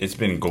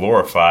been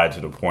glorified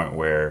to the point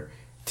where,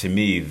 to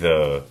me,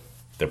 the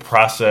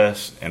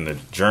process and the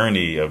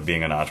journey of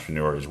being an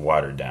entrepreneur is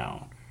watered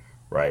down,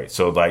 right?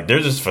 So like,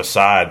 there's this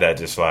facade that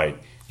just like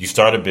you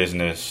start a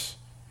business,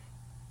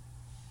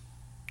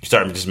 you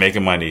start just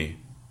making money,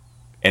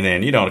 and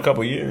then in a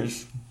couple of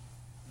years,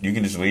 you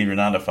can just leave your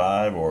 9 to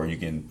 5, or you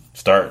can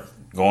start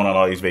going on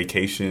all these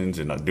vacations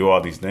and do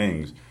all these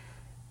things,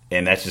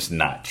 and that's just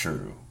not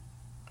true.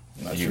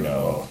 Not true at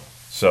all.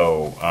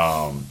 So,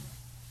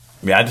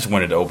 I just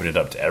wanted to open it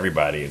up to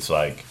everybody. It's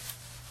like,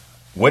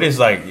 what is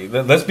like?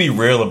 Let's be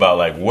real about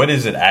like, what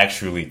does it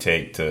actually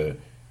take to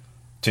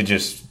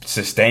just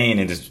sustain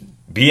and just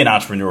be an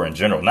entrepreneur in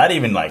general? Not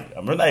even like,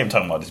 we're not even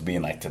talking about just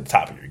being like to the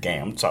top of your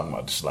game. I'm talking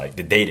about just like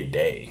the day to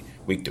day,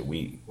 week to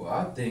week. Well,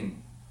 I think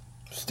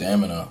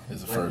stamina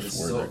is the first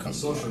word that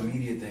comes to mind. The social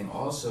media thing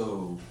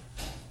also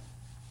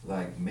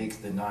like makes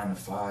the 9 to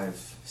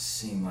 5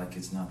 seem like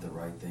it's not the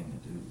right thing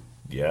to do.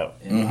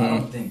 Yep. And I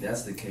don't think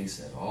that's the case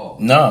at all.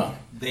 No.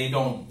 They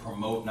don't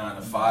promote 9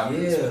 to 5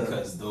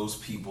 because those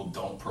people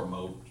don't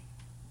promote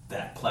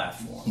that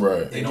platform.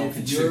 Right. They don't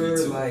contribute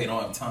to it. They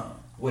don't have time.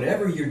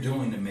 Whatever you're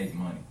doing to make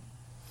money,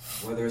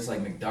 whether it's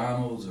like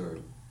McDonald's or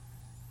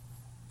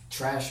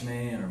Trash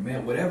Man or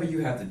man, whatever you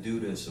have to do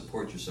to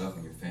support yourself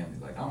and your family,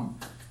 like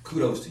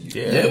kudos to you.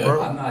 Yeah,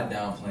 bro. I'm not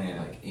downplaying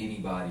like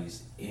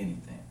anybody's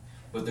anything.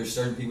 But there's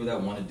certain people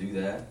that want to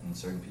do that and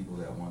certain people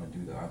that want to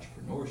do the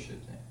entrepreneurship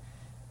thing.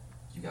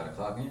 You got to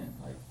clock in.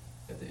 Like,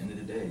 at the end of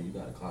the day, you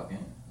got to clock in.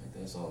 Like,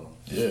 that's all.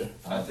 Yeah.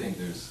 I think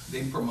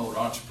they promote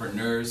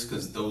entrepreneurs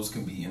because those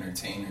can be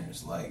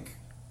entertainers. Like,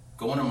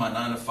 going to my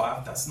 9 to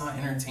 5, that's not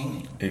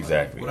entertaining.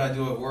 Exactly. Like, what I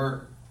do at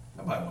work,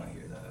 nobody want to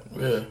hear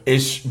that.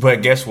 Yeah.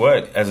 But guess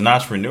what? As an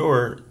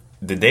entrepreneur,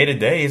 the day to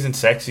day isn't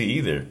sexy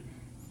either.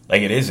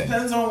 Like, it isn't.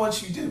 Depends on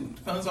what you do.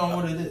 Depends on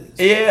what it is.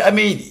 Yeah, I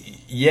mean,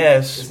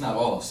 yes. It's not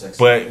all sexy.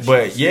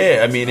 But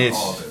yeah, I mean,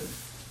 all good.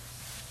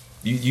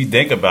 You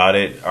think about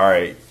it. All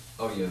right.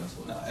 Oh yeah, that's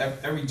what. No,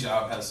 every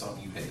job has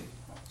something you hate.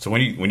 So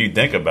when you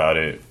think about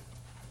it,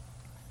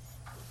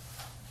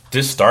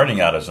 just starting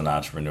out as an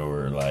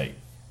entrepreneur, like,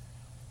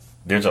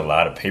 there's a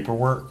lot of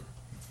paperwork.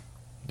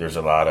 There's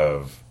a lot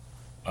of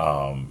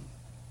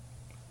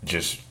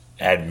just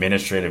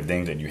administrative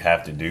things that you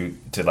have to do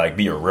to like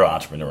be a real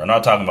entrepreneur. I'm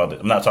not talking about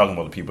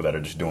the people that are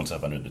just doing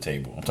stuff under the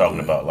table. I'm talking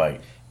about like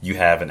you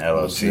have an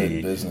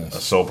LLC, a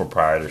sole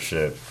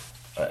proprietorship,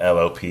 a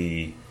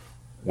LLP,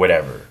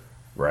 whatever,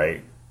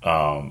 right?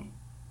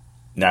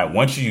 Now,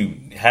 once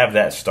you have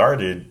that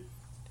started,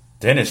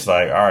 then it's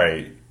like, all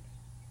right,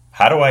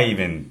 how do I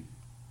even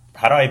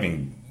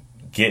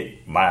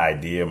get my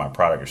idea, my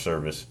product or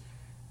service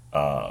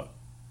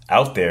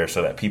out there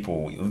so that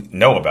people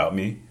know about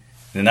me.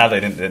 And now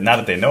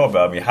that they know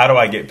about me, how do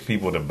I get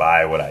people to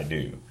buy what I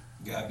do?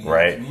 You gotta be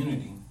right? in the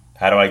community.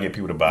 How do I get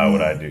people to buy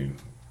what I do?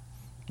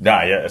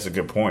 Nah, yeah, that's a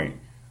good point.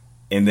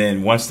 And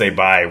then once they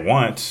buy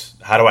once,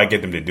 how do I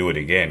get them to do it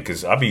again?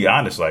 Because I'll be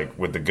honest, like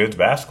with the Goods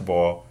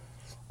basketball,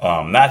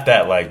 not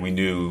that like we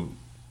didn't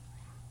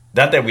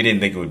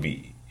think it would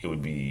be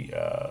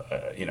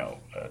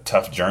a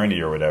tough journey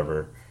or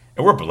whatever.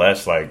 And we're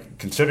blessed, like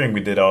considering we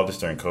did all this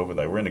during COVID,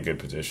 like we're in a good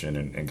position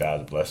and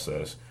God's blessed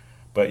us.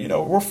 But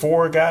we're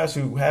 4 guys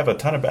who have a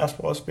ton of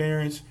basketball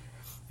experience,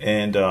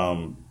 and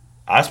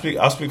I'll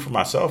speak for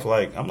myself.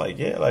 Like I'm like,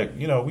 yeah, like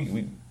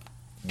we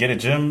get a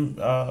gym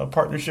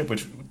partnership,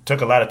 which took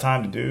a lot of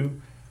time to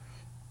do.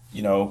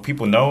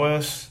 People know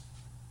us.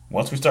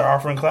 Once we start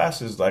offering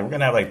classes, like we're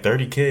gonna have like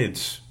 30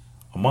 kids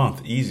a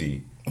month,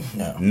 easy.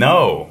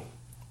 No.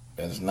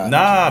 That's not.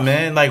 Nah,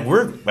 man. Like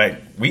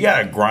we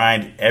gotta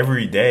grind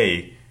every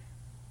day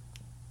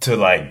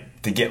to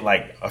get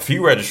like a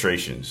few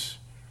registrations,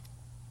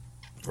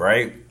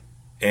 right?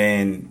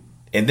 And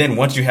then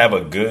once you have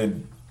a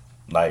good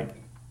like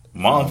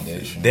month,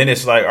 foundation, then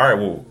it's like, all right,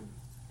 well,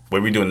 what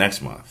are we doing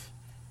next month?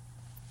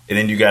 And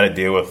then you got to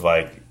deal with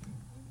like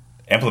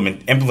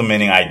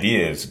implementing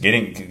ideas,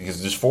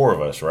 because there's 4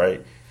 of us,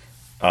 right?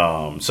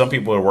 Some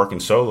people are working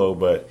solo,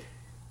 but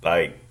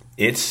like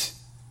it's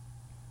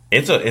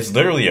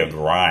literally a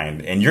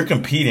grind, and you're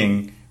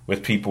competing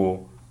with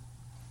people,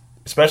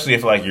 especially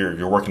if like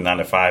you're working 9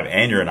 to 5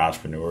 and you're an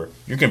entrepreneur.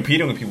 You're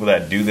competing with people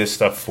that do this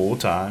stuff full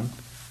time.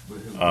 But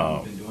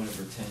who've been doing it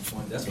for 10,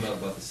 20. That's what I was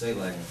about to say.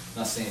 Like,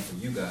 not saying for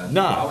you guys.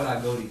 Nah. Why would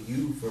I go to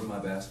you for my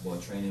basketball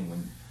training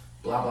when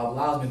blah blah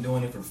blah has been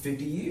doing it for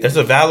 50 years? That's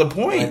a valid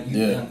point.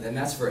 Like, and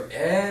that's for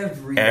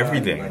everybody.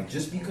 Everything. Like,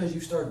 just because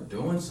you start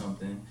doing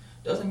something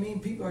doesn't mean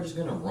people are just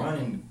gonna run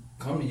and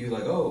come to you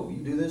like, oh,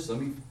 you do this,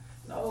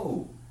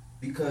 no,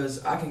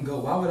 because I can go.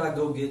 Why would I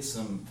go get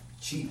some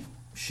cheap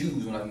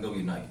shoes when I can go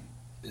get Nike?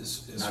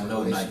 It's I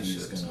know Nike is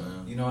relationships, gonna.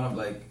 man. You know what I'm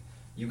like?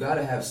 You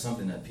gotta have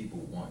something that people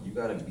want. You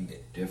gotta be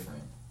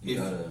different. You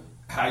gotta.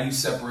 How you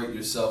separate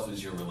yourself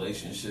is your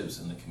relationships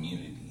in the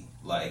community.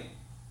 Like,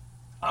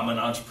 I'm an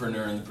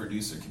entrepreneur in the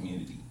producer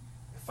community.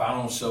 If I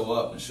don't show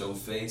up and show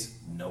face,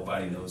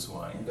 nobody knows who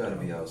I am. You gotta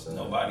be outside.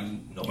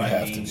 Nobody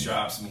name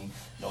drops me.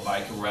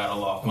 Nobody can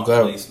rattle off my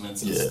glad-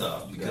 placements and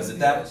stuff. You Because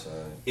gotta at be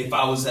outside. if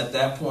I was at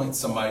that point,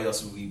 somebody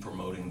else would be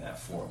promoting that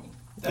for me.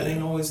 That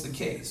ain't always the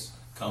case.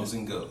 Comes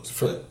and goes.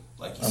 But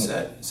like you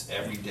said, it's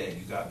every day.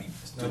 You gotta be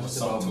It's not doing just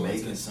about something towards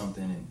making it.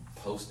 something and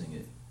posting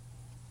it.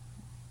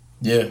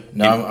 Yeah,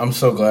 no, I'm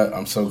so glad.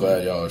 I'm so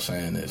glad y'all are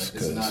saying this Like,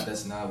 because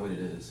that's not what it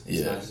is.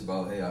 It's not just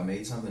about, hey, I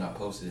made something, I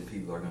posted it,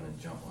 people are gonna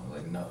jump on it.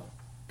 Like, no.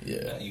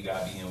 yeah, You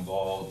gotta be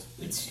involved.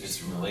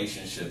 It's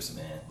relationships,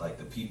 man. Like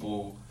the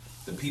people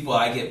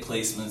I get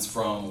placements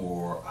from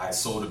or I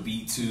sold a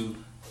beat to,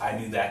 I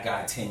knew that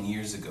guy 10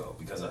 years ago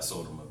because I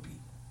sold him a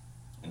beat.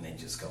 And they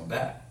just come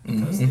back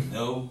because they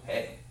know,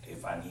 hey,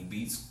 if I need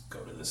beats, go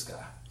to this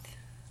guy.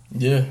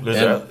 yeah. Go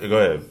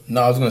ahead.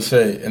 No, I was gonna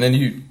say, and then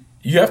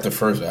you have to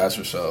first ask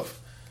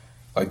yourself,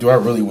 like, do I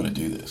really want to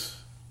do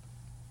this?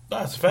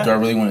 That's a fact. Do I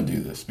really want to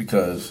do this?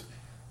 Because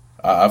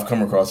I've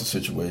come across a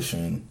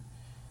situation,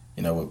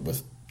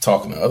 with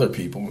talking to other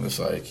people, and it's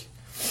like,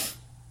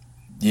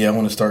 yeah, I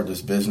want to start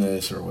this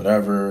business or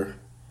whatever,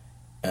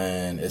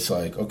 and it's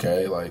like,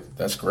 okay, like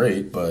that's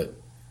great, but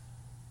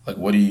like,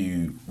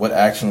 what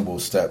actionable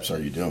steps are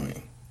you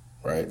doing,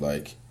 right?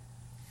 Like,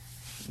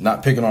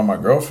 not picking on my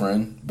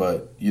girlfriend,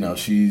 but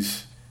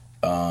she's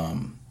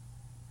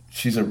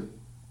a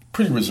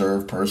pretty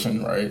reserved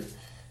person, right?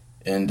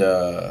 And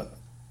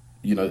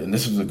and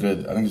this is I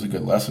think it's a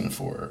good lesson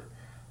for her.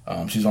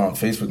 She's on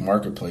Facebook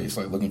Marketplace,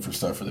 like looking for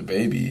stuff for the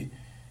baby,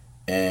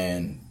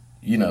 and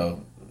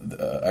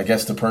I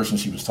guess the person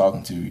she was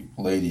talking to,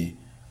 lady,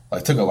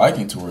 like took a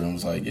liking to her and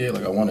was like, yeah,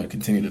 like I want to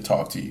continue to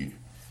talk to you.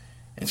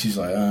 And she's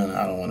like,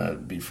 I don't want to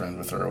be friends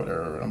with her or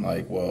whatever. And I'm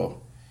like,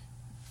 well,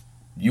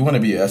 you want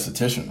to be an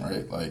esthetician,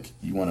 right? Like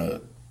you want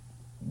to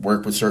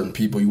work with certain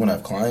people, you want to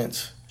have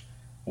clients.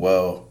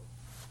 Well,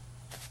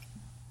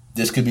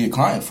 this could be a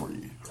client for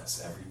you.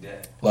 That's every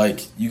day.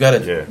 Like we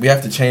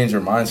have to change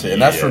our mindset,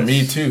 and that's for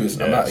me too.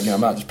 I'm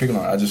not just picking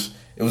on.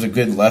 It was a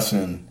good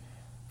lesson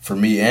for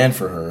me and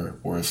for her,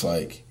 where it's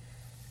like,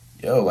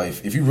 yo,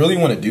 like if you really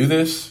want to do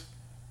this,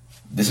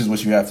 this is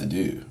what you have to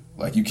do.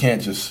 Like you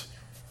can't just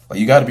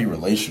you got to be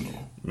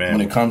relational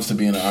when it comes to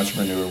being an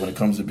entrepreneur, when it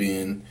comes to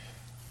being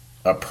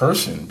a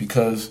person,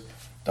 because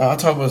I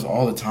talk about this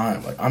all the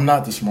time. Like I'm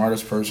not the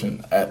smartest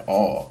person at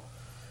all,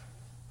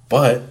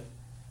 but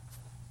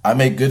I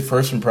make good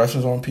first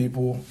impressions on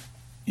people.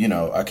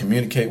 I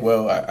communicate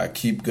well. I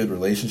keep good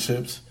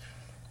relationships.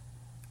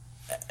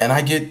 And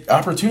I get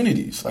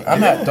opportunities. Like, I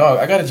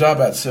got a job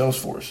at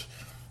Salesforce.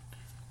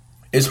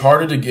 It's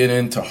harder to get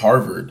into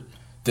Harvard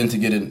than to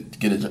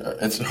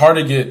it's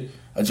harder to get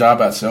a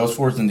job at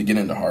Salesforce than to get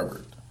into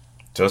Harvard.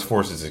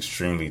 Salesforce is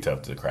extremely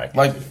tough to crack.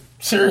 Like,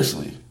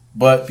 seriously.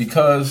 But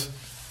because,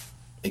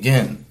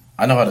 again,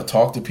 I know how to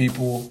talk to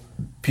people,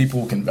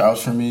 people can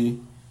vouch for me,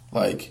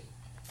 like,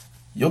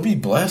 you'll be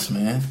blessed,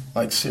 man.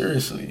 Like,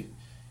 seriously.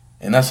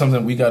 And that's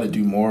something we got to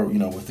do more, you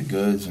know, with the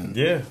goods and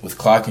with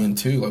clocking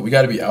too. Like, we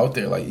got to be out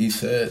there, like he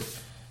said.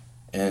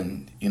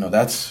 And, you know,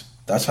 that's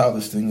how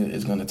this thing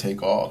is going to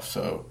take off.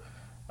 So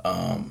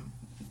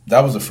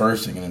that was the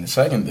first thing. And then the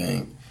second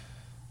thing,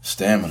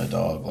 stamina,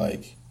 dog.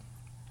 Like,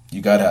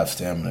 you got to have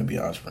stamina to be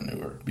an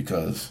entrepreneur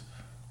because,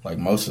 like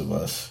most of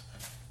us,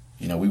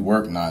 you know, we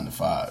work 9 to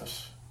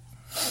 5s.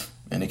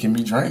 And it can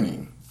be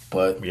draining.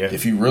 But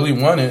if you really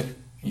want it,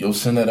 you'll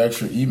send that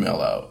extra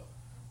email out.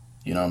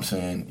 You know what I'm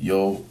saying?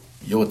 You'll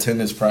attend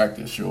this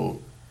practice.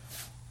 You'll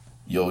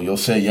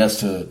say yes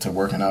to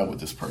working out with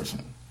this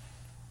person.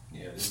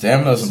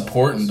 Stamina is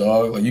important,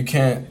 dog. Like, you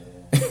can't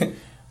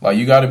like,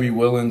 you got to be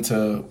willing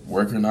to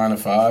work your 9 to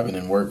 5 and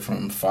then work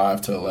from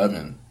 5 to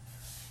 11,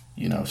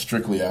 you know,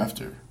 strictly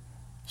after.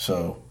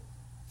 So,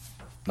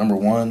 number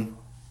one,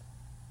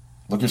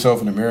 look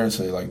yourself in the mirror and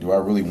say, like, do I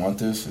really want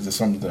this? Is this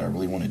something that I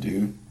really want to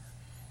do?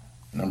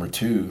 Number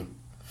two,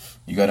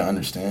 you got to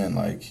understand,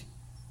 like,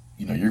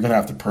 you know, you're going to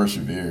have to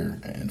persevere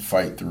and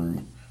fight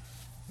through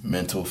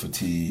mental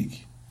fatigue,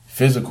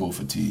 physical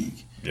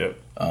fatigue. Yep.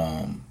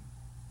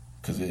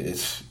 Because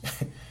it's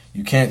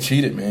you can't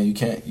cheat it, man. You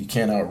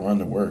can't outrun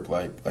the work.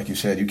 Like you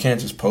said, you can't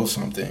just post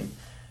something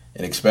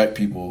and expect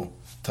people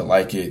to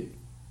like it,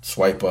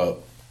 swipe up,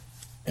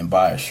 and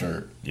buy a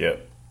shirt.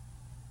 Yep.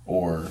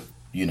 Or,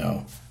 you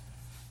know,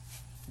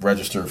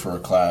 register for a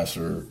class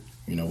or,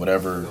 you know,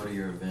 whatever Go to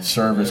your event.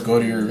 service. Go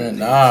to your event.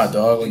 Nah,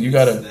 dog. Like, you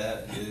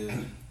gotta.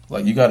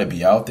 Like, you got to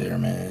be out there,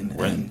 man.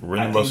 I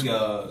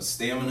think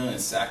stamina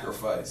and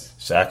sacrifice.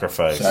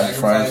 Sacrifice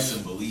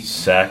and belief.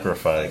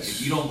 Sacrifice. Like,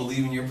 if you don't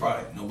believe in your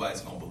product,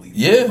 nobody's going to believe in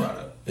your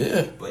product.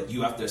 Yeah. But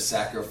you have to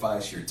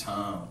sacrifice your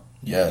time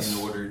in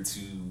order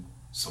to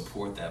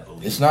support that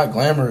belief. It's not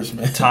glamorous,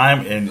 man.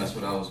 Time and That's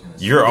what I was going to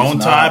say. your own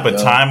It's time, not, but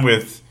yo. time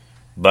with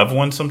loved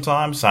ones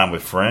sometimes, time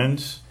with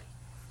friends.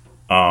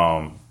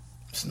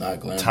 It's not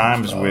glamorous.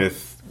 Times dog.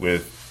 with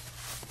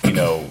you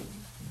know,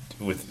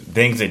 with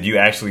things that you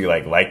actually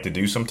like to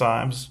do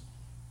sometimes.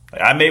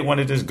 Like, I may want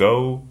to just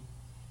go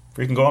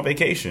freaking go on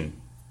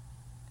vacation,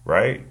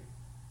 right?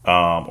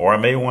 Or I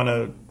may want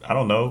to, I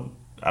don't know,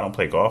 I don't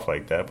play golf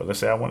like that, but let's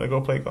say I want to go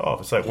play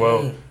golf. It's like,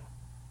 well,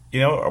 you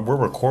know, we're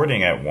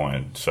recording at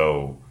 1,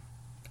 so,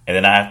 and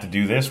then I have to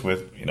do this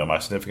with, you know, my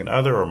significant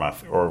other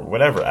or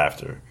whatever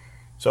after.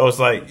 So it's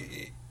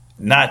like,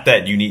 not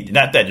that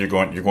you're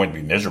going to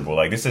be miserable.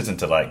 Like, this isn't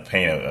to like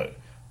paint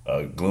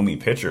a gloomy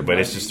picture, but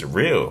it's just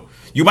real.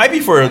 You might be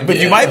for a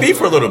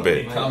little bit.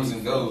 It comes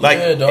and goes.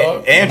 Like,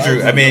 dog.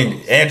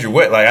 Andrew,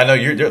 what? Like, I know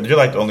you're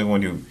like the only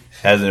one who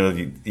hasn't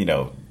really, you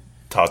know,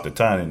 talked a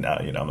ton,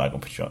 and you know, I'm not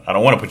gonna put you on. I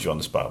don't want to put you on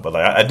the spot, but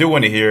like, I do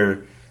want to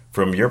hear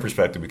from your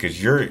perspective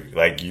because your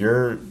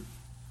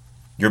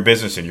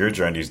business and your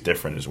journey is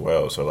different as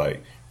well. So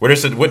like,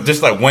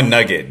 just like one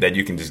nugget that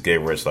you can just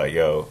give where it's like,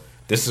 yo,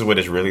 this is what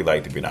it's really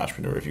like to be an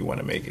entrepreneur if you want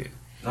to make it.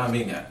 No, I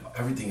mean,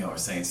 everything y'all are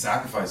saying,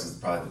 sacrifice is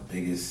probably the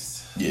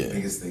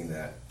biggest thing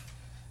that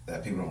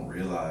people don't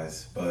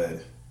realize.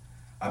 But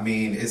I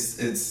mean,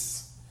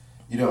 it's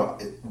you know,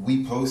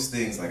 we post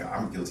things, like,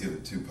 I'm guilty of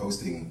it too,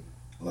 posting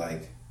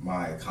like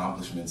my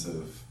accomplishments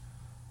of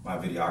my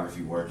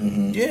videography work,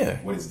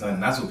 what it's done,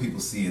 and that's what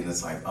people see, and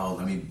it's like, oh,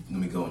 let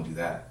me go and do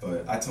that.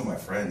 But I tell my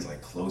friends,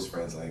 like close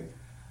friends, like,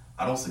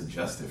 I don't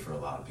suggest it for a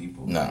lot of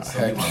people. Nah,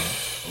 a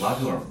lot of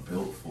people aren't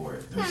built for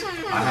it. I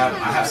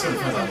have certain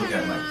friends I look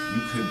at and like,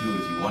 you could do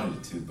it if you wanted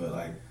it to, but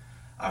like,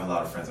 I have a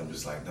lot of friends I'm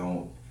just like,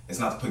 don't. It's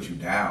not to put you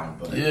down,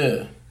 but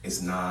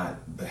it's not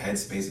the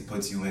headspace it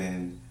puts you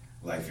in.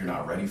 Like, if you're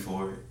not ready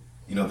for it,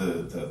 you know,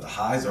 the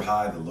highs are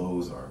high, the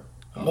lows are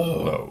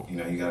low. You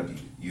know, you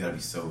gotta be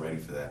so ready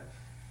for that,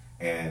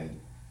 and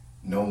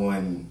no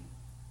one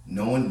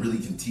really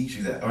can teach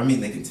you that. Or, I mean,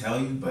 they can tell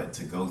you, but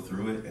to go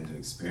through it and to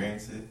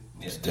experience it.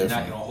 They're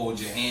not gonna hold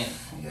your hand.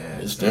 Yeah,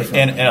 it's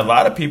different. And a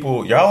lot of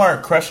people, y'all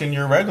aren't crushing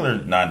your regular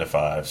 9 to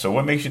 5. So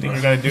what makes you think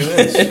you're gonna do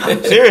this?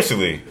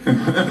 Seriously.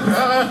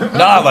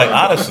 Nah, like,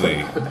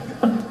 honestly.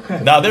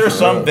 Now, there are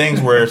some things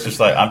where it's just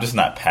like, I'm just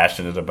not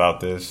passionate about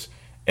this,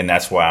 and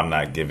that's why I'm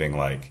not giving,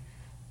 like,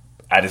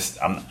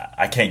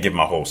 I can't give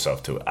my whole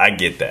self to it. I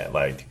get that.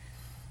 Like,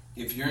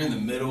 if you're in the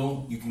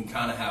middle, you can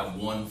kind of have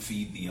one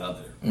feed the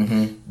other.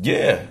 Mm-hmm.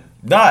 Yeah.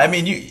 Nah, I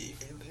mean, you.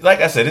 Like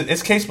I said,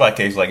 it's case by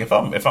case. Like, if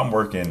I'm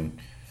working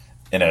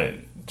in a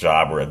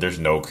job where there's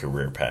no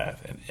career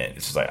path, and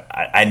it's just like,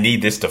 I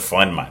need this to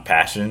fund my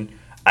passion,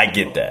 I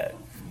get that.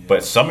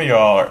 But some of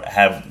y'all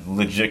have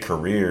legit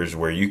careers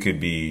where you could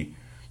be,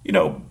 you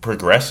know,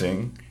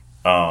 progressing,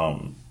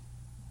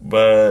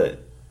 but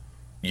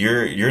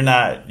you're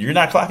not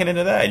clocking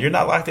into that. You're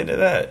not locked into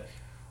that.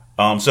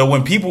 So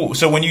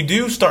when you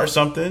do start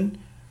something,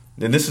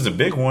 then this is a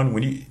big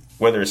one.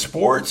 Whether it's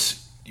sports.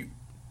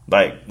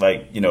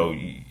 Like you know,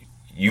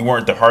 you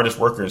weren't the hardest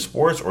worker in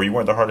sports, or you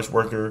weren't the hardest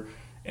worker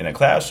in a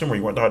classroom, or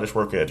you weren't the hardest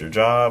worker at your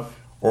job,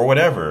 or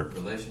whatever.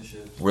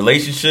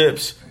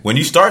 Relationships. When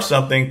you start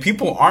something,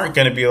 people aren't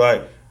going to be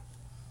like,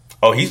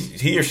 oh,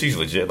 he or she's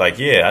legit. Like,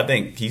 yeah, I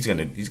think he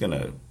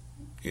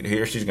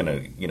or she's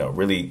gonna,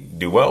 really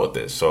do well with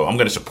this. So I'm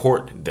gonna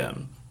support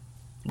them,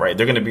 right?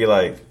 They're gonna be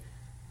like,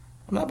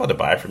 I'm not about to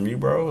buy from you,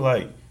 bro.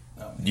 Like,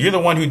 you're the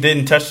one who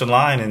didn't touch the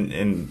line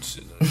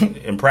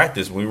in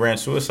practice when we ran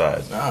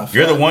suicides.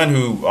 You're the one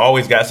who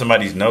always got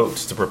somebody's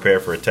notes to prepare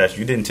for a test.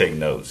 You didn't take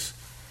notes.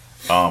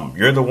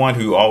 You're the one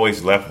who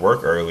always left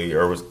work early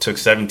or took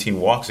 17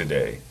 walks a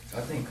day.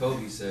 I think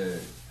Kobe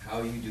said,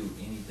 "How you do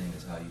anything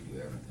is how you do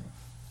everything."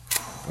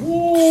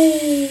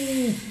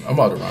 Ooh. I'm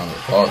about to round of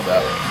applause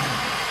that one.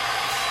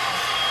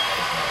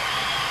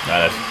 Nah,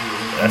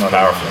 that's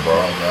powerful, bro.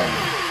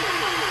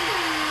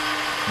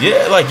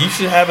 Yeah, like, you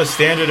should have a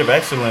standard of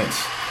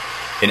excellence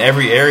in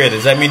every area.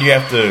 Does that mean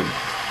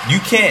you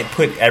can't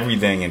put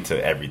everything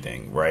into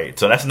everything, right?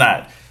 So that's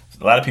not,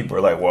 a lot of people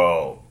are like,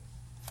 well,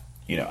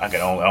 I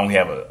only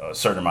have a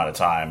certain amount of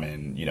time,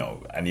 and,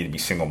 I need to be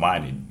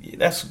single-minded.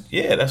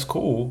 That's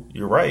cool.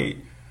 You're right.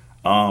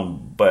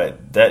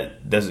 But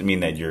that doesn't mean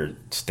that your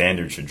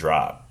standard should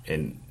drop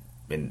in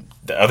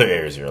the other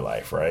areas of your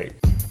life, right?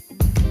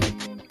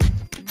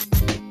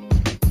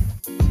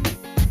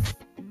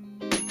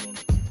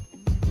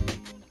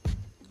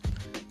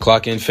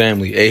 Clock In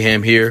family,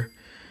 Aham here.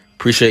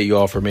 Appreciate you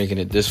all for making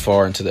it this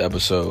far into the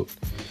episode.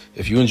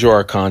 If you enjoy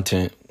our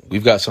content,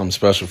 we've got something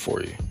special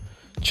for you.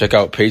 Check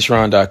out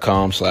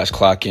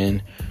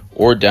patreon.com/clockin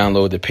or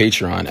download the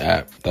Patreon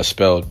app that's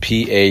spelled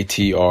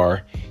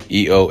Patreon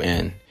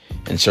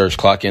and search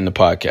Clock In the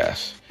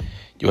podcast.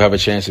 You'll have a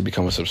chance to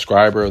become a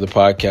subscriber of the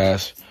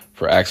podcast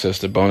for access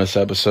to bonus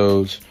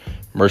episodes,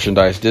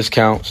 merchandise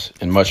discounts,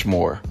 and much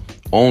more,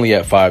 only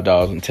at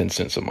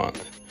 $5.10 a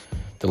month.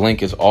 The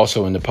link is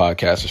also in the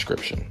podcast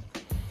description.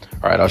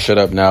 All right, I'll shut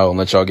up now and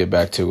let y'all get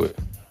back to it.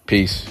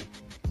 Peace.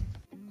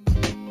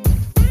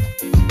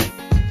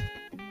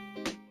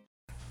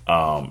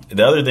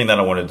 The other thing that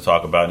I wanted to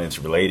talk about, and it's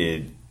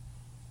related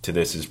to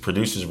this, is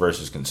producers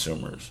versus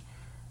consumers,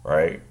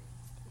 right?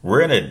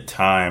 We're in a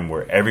time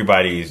where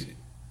everybody's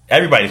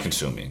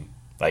consuming.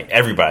 Like,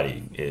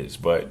 everybody is.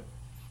 But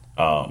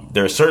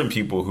there are certain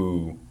people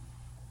who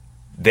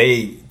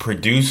they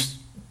produce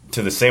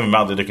to the same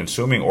amount that they're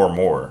consuming or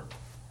more.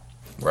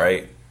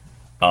 Right?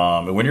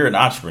 And when you're an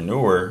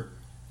entrepreneur,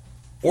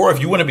 or if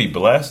you want to be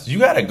blessed, you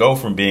got to go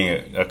from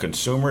being a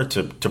consumer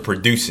to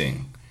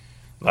producing.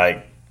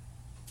 Like,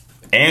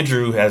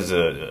 Andrew has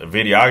a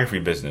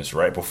videography business,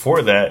 right?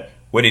 Before that,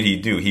 what did he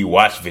do? He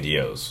watched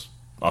videos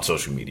on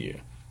social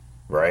media,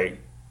 right?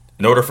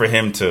 In order for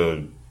him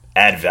to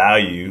add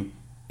value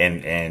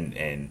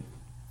and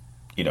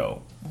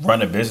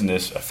run a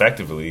business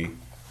effectively,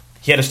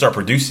 he had to start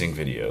producing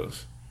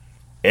videos.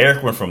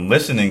 Eric went from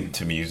listening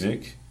to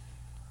music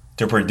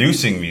to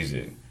producing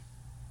music.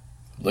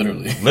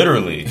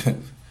 Literally.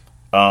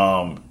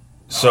 I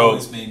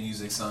always made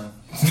music, son.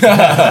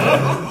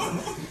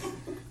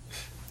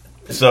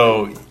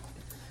 So,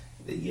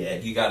 yeah,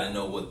 you got to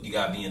know you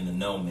got to be in the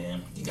know,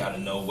 man. You got to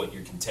know what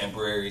your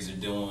contemporaries are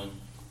doing.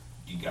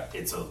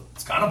 It's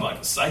kind of like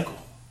a cycle.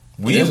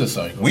 It is a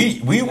cycle.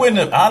 We wouldn't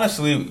have,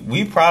 honestly,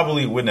 we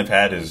probably wouldn't have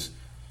had as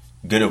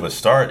good of a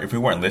start if we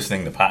weren't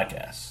listening to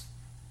podcasts.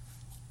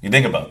 You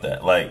think about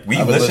that. Like,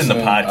 we listen to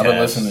podcasts. I've been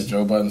listening to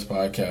Joe Budden's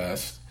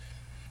podcast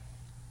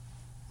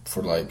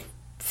for like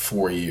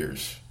 4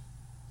 years,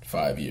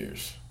 5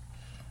 years.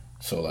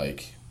 So,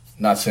 like,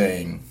 not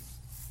saying,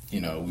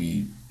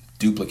 we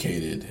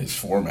duplicated his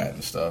format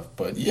and stuff,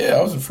 but yeah,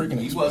 I was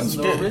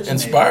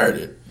inspired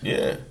it.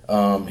 Yeah.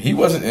 He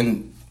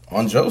wasn't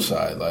on Joe's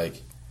side.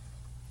 Like,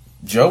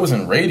 Joe was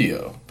in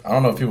radio. I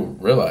don't know if people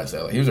realize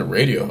that. Like, he was a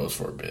radio host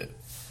for a bit.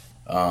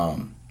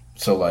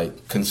 So,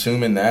 like,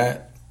 consuming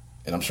that,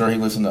 and I'm sure he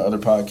listened to other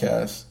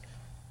podcasts,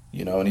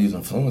 and he was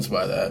influenced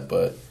by that.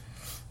 But,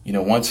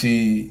 once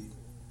he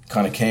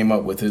kind of came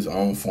up with his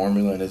own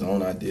formula and his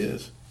own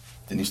ideas,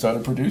 then he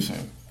started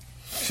producing.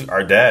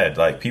 Our dad,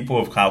 like,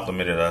 people have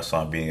complimented us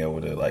on being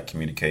able to, like,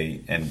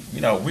 communicate. And,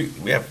 we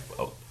have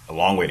a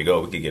long way to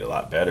go. We could get a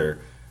lot better.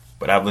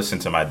 But I've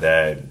listened to my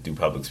dad do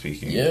public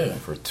speaking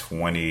for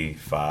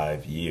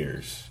 25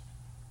 years.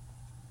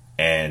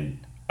 And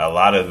a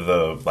lot of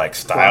the, like,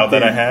 style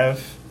that I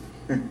have,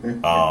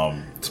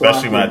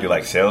 especially when I do,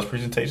 like, sales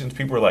presentations,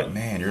 people are like,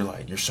 man,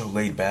 you're so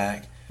laid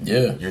back.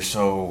 Yeah. You're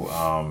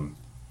so,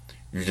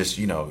 you're just,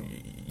 you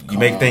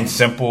make things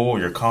simple.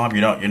 You're calm.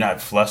 You're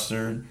not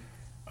flustered.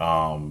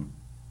 That's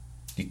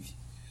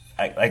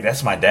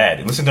my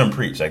dad. Listen to him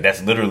preach. Like,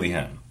 that's literally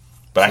him.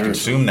 But I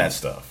consume that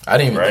stuff. I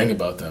didn't even think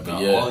about that.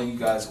 But yeah, all you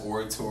guys'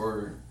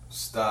 orator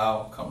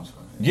style comes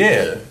from it.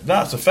 Yeah,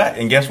 no, it's a fact.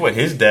 And guess what?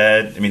 His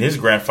dad, his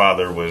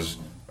grandfather was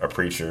a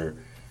preacher.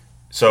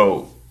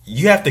 So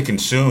you have to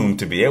consume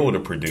to be able to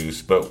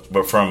produce.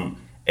 But from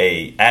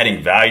a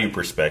adding value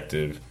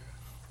perspective,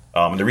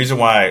 the reason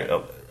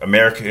why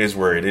America is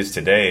where it is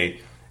today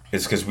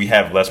is because we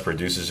have less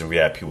producers and we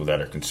have people that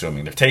are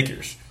consuming. They're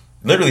takers.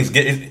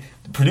 Literally,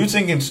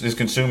 producing is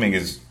consuming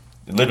is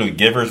literally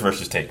givers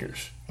versus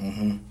takers.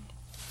 Mm-hmm.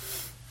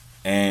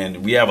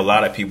 And we have a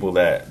lot of people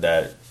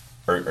that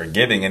are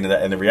giving into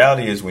that. And the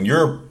reality is, when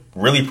you're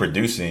really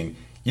producing,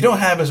 you don't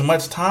have as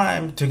much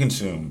time to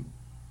consume.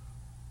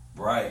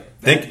 Right.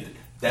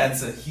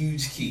 That's a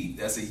huge key.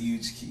 That's a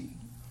huge key.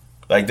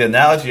 Like the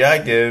analogy I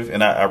give,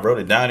 and I wrote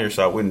it down here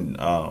so I wouldn't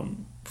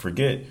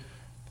forget.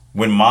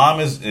 When mom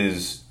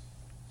is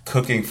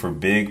cooking for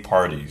big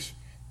parties,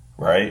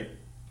 right?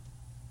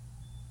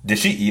 Did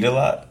she eat a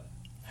lot?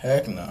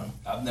 Heck no.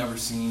 I've never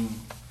seen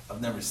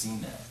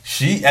that.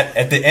 She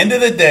at the end of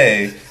the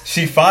day,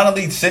 she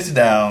finally sits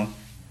down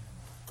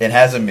and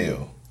has a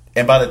meal.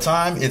 And by the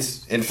time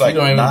it's like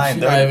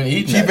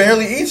 9:30, she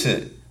barely eats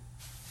it.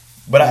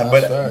 But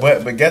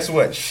guess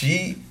what?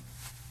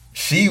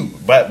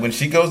 But when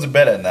she goes to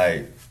bed at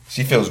night,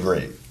 she feels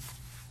great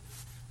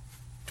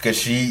because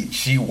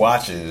she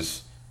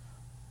watches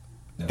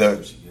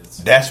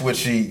that's where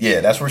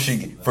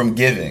she from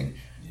giving.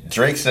 Yeah.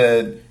 Drake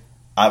said,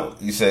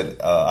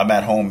 I'm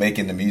at home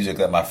making the music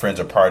that my friends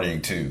are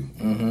partying to.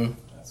 Mm-hmm.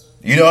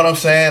 You know what I'm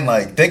saying?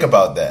 Like, think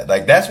about that.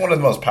 Like, that's one of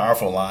the most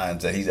powerful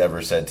lines that he's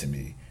ever said to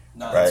me.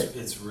 No, right?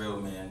 It's real,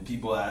 man.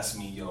 People ask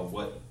me, yo,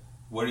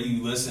 what are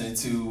you listening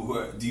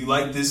to? Do you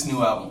like this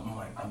new album? I'm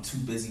like, I'm too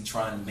busy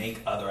trying to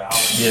make other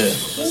albums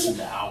to listen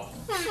to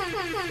albums.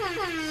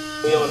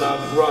 We on our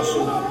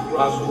hustle,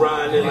 our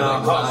grind and our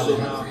hustle.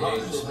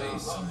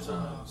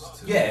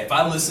 Yeah, if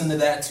I listen to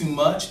that too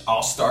much,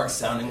 I'll start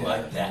sounding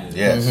like that.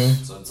 Yes.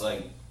 Mm-hmm. So it's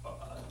like,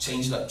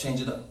 change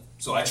it up.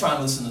 So I try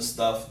and listen to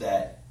stuff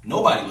that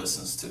nobody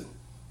listens to.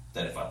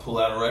 That if I pull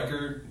out a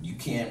record, you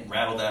can't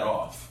rattle that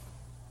off.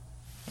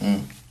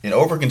 And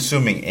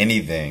over-consuming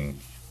anything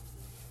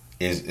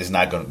is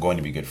not going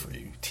to be good for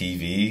you.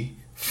 TV,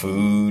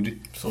 food,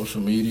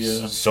 social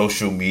media,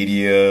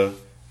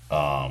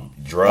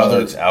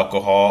 drugs,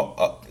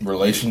 alcohol,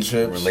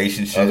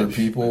 relationships, other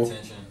people.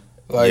 Attention.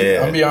 Like,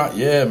 I'm beyond,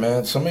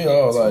 man. Some of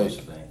y'all like,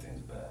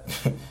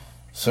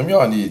 some of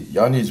y'all need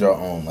your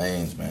own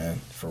lanes, man.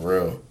 For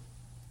real,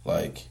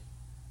 like,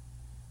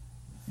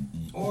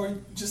 or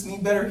just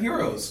need better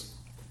heroes,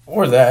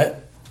 or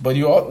that. But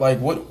you all like,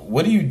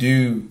 what do you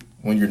do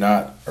when you're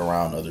not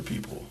around other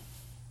people,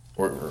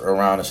 or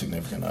around a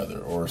significant other,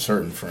 or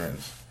certain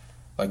friends?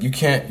 Like, you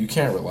can't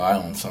rely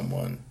on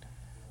someone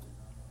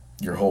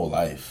your whole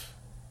life.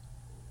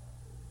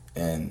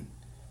 And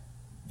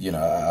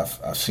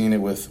I've seen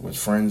it with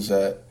friends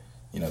that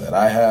that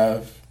I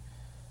have,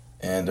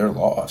 and they're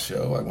lost,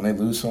 yo. Like, when they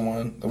lose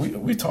someone,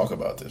 we talk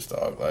about this,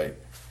 dog. Like,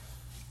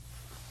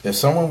 if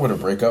someone were to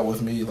break up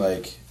with me,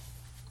 like,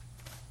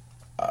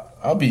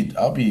 I'll be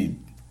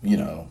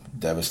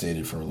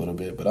devastated for a little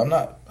bit, but I'm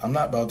not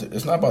about to.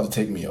 It's not about to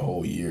take me a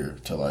whole year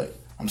to, like,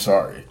 I'm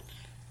sorry.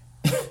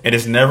 And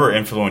it's never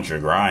influenced your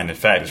grind. In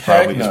fact, it's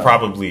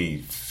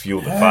probably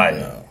fueled the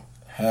fire.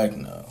 Heck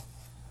no.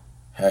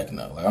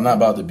 Like, I'm not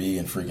about to be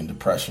in freaking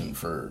depression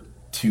for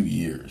 2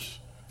 years.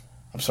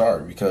 I'm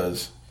sorry,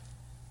 because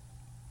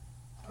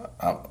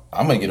I'm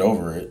gonna get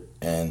over it,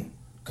 and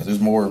because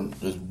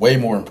there's way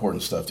more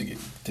important stuff to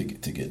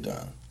get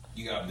done.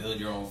 You gotta build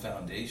your own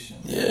foundation.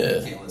 Yeah.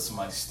 You can't let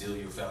somebody steal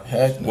your foundation.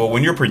 Heck no. Well,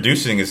 when you're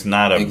producing, it's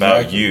not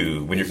about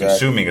you. When you're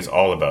consuming, it's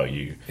all about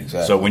you.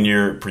 Exactly. So when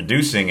you're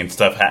producing and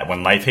stuff,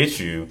 when life hits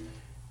you,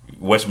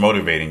 what's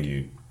motivating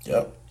you?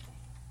 Yep.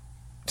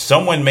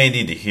 Someone may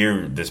need to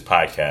hear this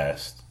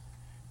podcast,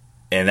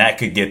 and that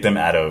could get them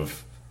out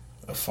of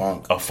a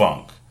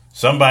funk.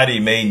 Somebody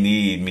may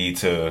need me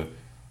to.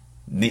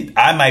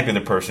 I might be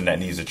the person that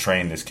needs to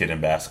train this kid in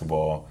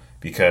basketball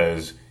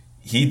because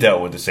he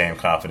dealt with the same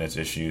confidence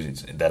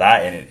issues that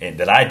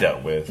I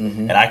dealt with,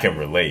 and I can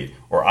relate.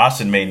 Or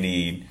Austin may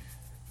need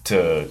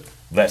to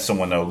let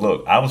someone know,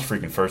 look, I was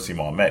freaking first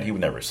team all Met. He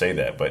would never say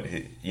that, but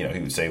he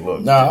would say,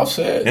 look, I'll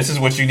say it. This is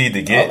what you need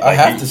to get. I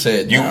have to say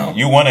it now.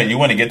 You want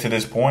to get to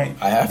this point.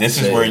 This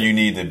is where you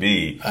need to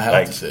be. I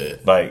have to say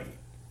it. Like,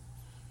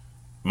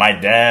 my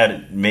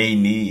dad may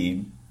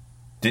need.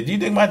 Did you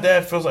think my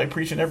dad feels like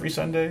preaching every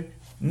Sunday?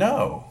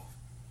 No.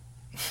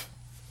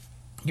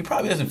 He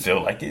probably doesn't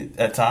feel like it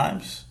at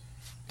times.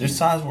 There's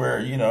times where,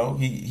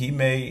 he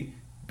may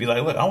be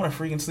like, look, I want to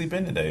freaking sleep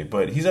in today.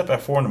 But he's up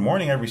at 4 a.m.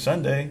 every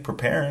Sunday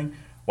preparing.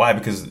 Why?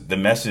 Because the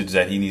message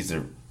that he needs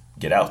to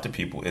get out to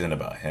people isn't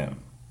about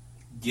him.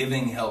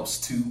 Giving helps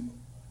two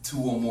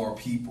or more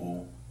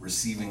people.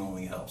 Receiving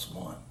only helps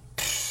one.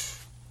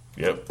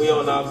 Yep. We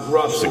on our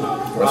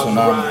WrestleNomics.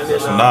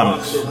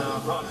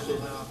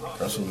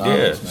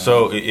 Yeah.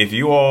 So if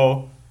you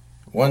all...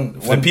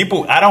 the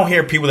people, I don't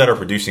hear people that are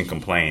producing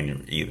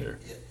complain either.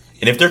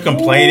 And if they're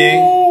complaining,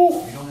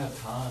 we don't have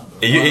time.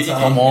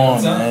 Come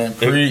on, man.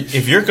 Preach.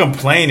 If you're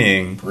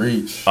complaining,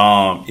 preach.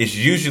 It's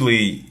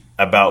usually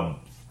about.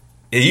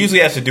 It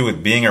usually has to do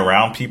with being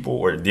around people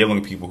or dealing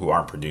with people who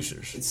aren't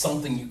producers. It's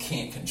something you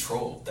can't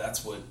control.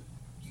 That's what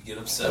you get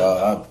upset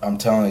about. I'm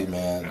telling you,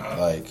 man.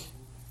 Like,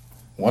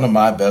 one of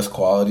my best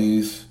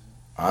qualities,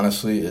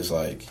 honestly, is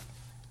like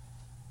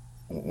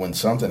when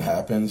something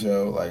happens,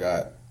 yo. Like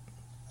I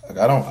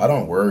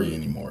don't worry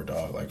anymore,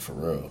 dog. Like, for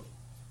real.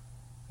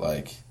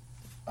 Like,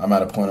 I'm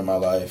at a point in my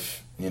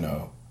life,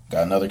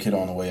 got another kid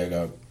on the way.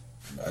 I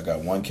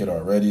got one kid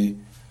already.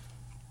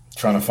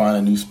 Trying to find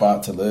a new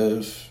spot to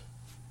live.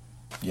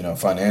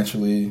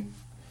 financially,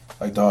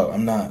 like, dog,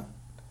 I'm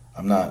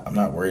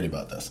not worried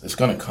about this. It's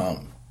gonna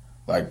come,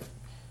 like,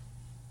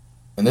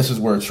 and this is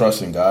where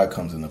trust in God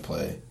comes into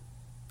play,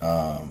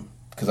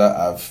 because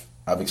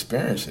I've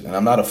experienced it, and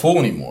I'm not a fool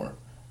anymore.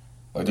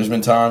 Like, there's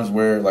been times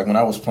where, like, when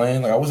I was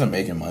playing, like, I wasn't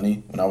making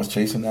money when I was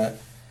chasing that,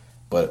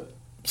 but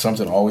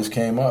something always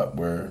came up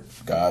where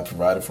God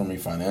provided for me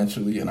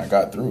financially, and I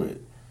got through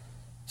it.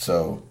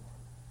 So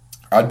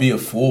I'd be a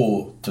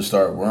fool to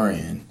start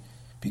worrying,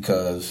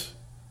 because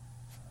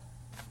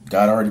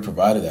God already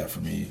provided that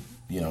for me,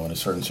 in a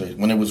certain situation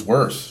when it was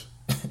worse.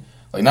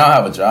 Like, now I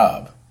have a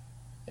job,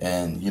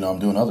 and I'm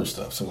doing other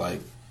stuff. So,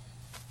 like,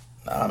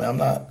 nah,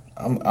 man,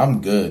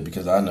 I'm good,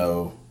 because I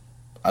know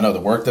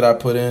the work that I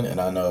put in, and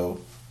I know,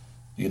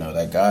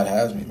 that God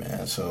has me,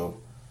 man. So,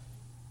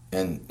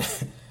 and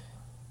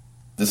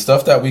the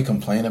stuff that we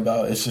complain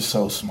about, it's just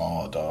so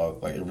small,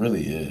 dog. Like, it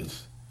really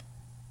is.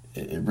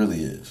 It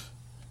really is.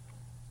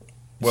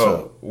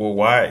 Well,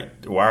 why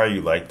are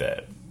you like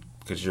that?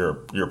 Because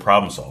you're a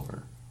problem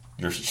solver.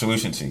 You're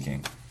solution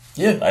seeking.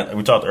 Yeah.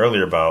 We talked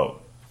earlier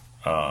about.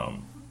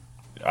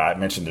 I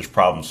mentioned there's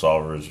problem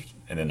solvers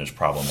and then there's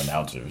problem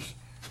announcers.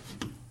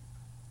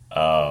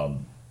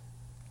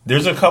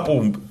 There's a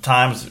couple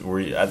times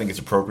where I think it's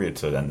appropriate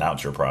to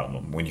announce your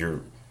problem when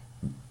you're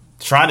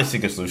trying to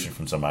seek a solution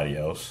from somebody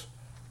else.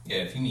 Yeah,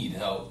 if you need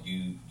help,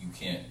 you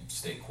can't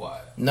stay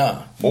quiet.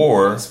 Nah.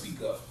 Or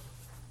speak up.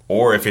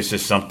 Or if it's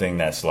just something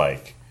that's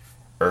like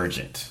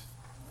urgent,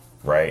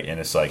 right? And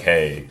it's like,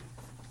 hey,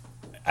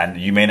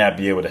 you may not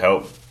be able to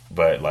help,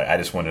 but like I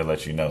just wanted to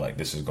let you know, like,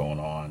 this is going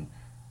on.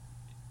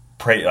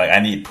 Pray, like, I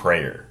need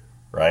prayer,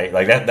 right?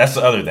 Like that's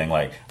the other thing.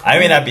 Like, I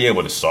may not be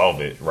able to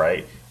solve it,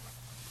 right?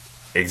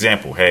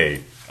 Example,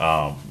 hey,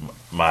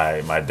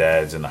 my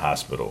dad's in the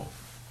hospital.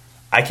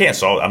 I can't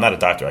solve it. I'm not a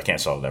doctor. I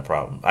can't solve that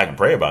problem. I can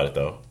pray about it,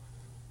 though.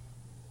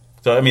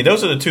 So, I mean,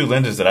 those are the two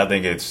lenses that I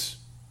think it's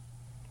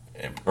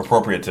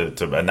appropriate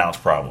to announce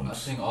problems. I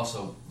think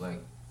also, like,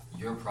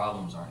 your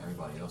problems aren't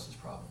everybody else's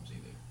problems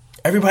either.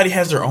 Everybody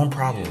has their own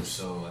problems.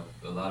 Yeah, so, like,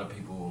 a lot of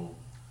people,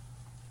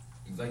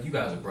 like, you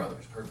guys are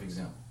brothers. Perfect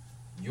example.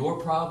 Your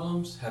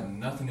problems have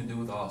nothing to do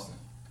with Austin.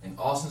 And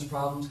Austin's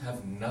problems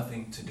have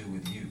nothing to do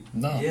with you.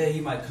 No. Yeah,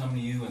 he might come to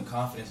you in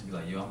confidence and be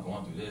like, yo, I'm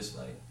going through this.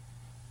 Like,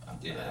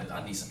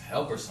 I need some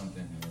help or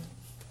something.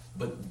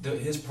 But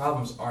his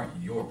problems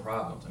aren't your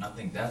problems. And I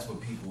think that's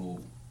what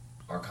people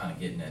are kind of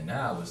getting at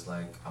now. Is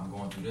like, I'm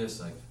going through this.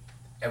 Like,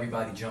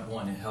 everybody jump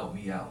on and help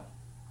me out.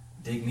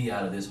 Dig me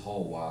out of this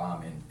hole while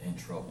I'm in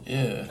trouble.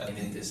 Yeah. And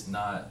it's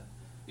not,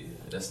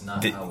 that's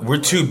not how it We're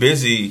works. too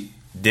busy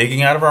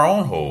digging out of our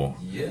own hole.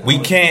 Yeah. We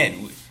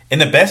can't. And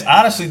the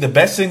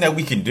best thing that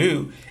we can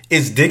do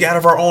is dig out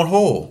of our own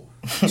hole.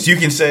 So you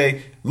can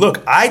say,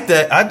 look, I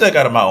dug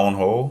out of my own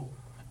hole,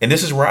 and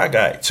this is where I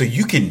got. So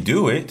you can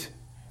do it.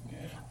 Yeah.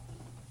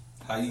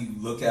 How you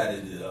look at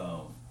it,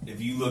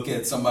 if you look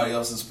at somebody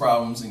else's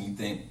problems and you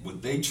think,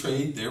 would they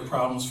trade their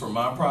problems for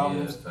my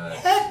problems? Yeah,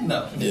 heck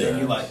no. Yeah.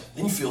 Then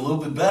then you feel a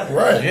little bit better.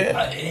 Right.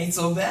 Yeah. It ain't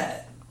so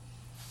bad.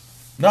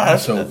 No,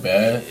 that's so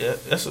bad.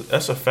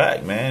 That's a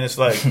fact, man. It's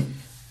like,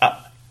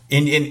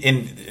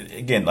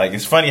 again, like,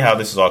 it's funny how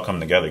this is all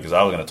coming together, because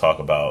I was going to talk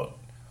about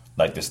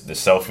like the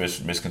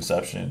selfish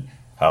misconception,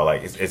 how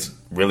like it's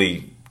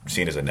really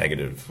seen as a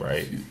negative,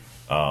 right?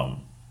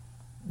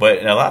 But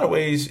in a lot of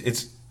ways,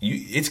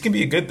 it can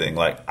be a good thing.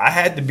 Like, I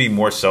had to be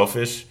more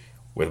selfish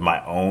with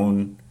my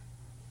own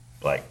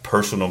like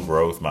personal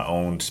growth, my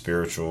own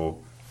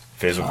spiritual,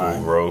 physical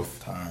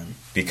growth,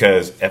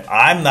 because if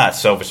I'm not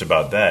selfish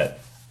about that,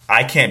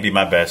 I can't be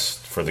my best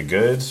for the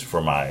goods,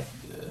 for my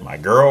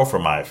girl, for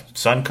my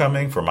son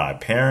coming, for my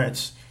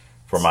parents,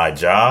 for my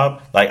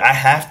job. Like, I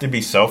have to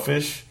be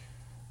selfish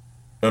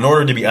in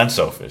order to be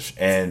unselfish.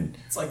 And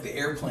it's like the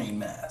airplane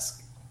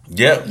mask.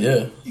 Yep.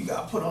 Yeah. You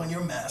got to put on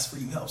your mask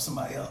before you help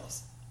somebody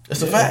else.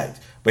 It's a fact.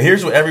 But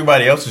here's what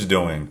everybody else is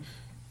doing.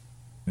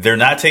 They're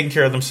not taking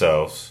care of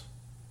themselves,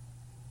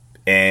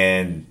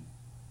 and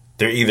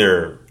they're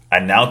either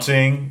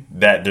announcing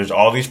that there's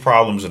all these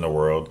problems in the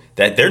world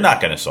that they're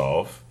not going to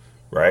solve,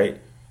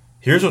 right?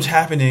 Here's what's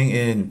happening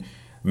in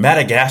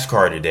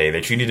Madagascar today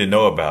that you need to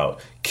know about.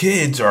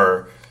 Kids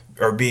are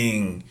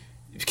being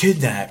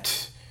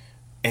kidnapped,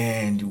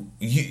 and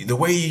the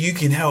way you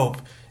can help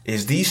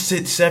is these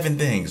 7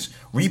 things.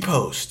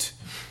 Repost.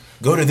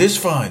 Go to this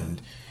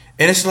fund.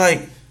 And it's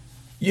like,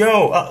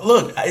 yo,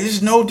 look,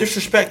 there's no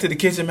disrespect to the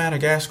kids in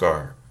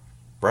Madagascar,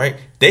 right?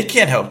 They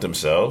can't help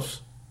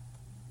themselves.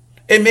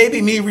 It may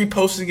be me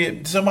reposting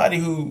it to somebody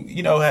who,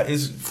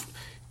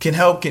 can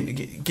help, can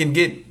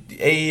get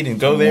aid and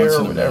go there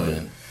or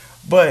whatever.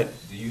 But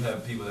do you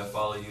have people that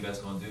follow you that's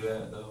going to do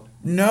that, though?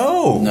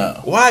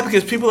 No. Why?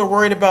 Because people are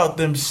worried about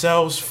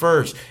themselves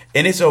first.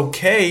 And it's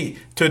okay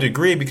to a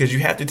degree, because you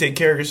have to take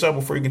care of yourself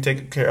before you can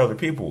take care of other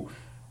people.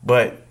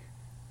 But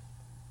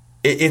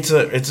it's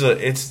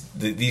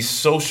these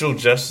social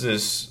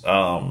justice.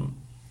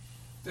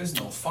 There's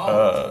no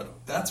follow through.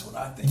 That's what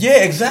I think.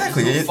 Yeah,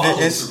 exactly. There's no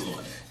follow through on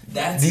it.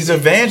 these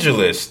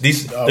evangelists.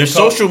 They're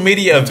social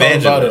media we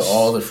evangelists. Talk about it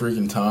all the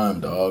freaking time,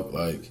 dog.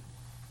 Like,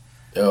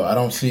 yo, I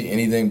don't see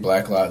anything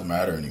Black Lives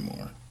Matter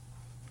anymore.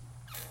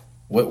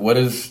 What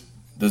is?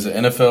 Does the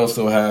NFL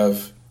still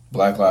have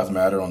Black Lives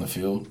Matter on the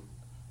field?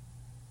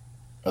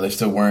 Are they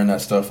still wearing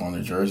that stuff on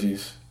their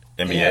jerseys?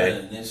 NBA. They had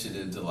an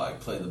initiative to like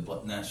play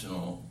the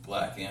national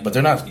black anthem. But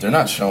they're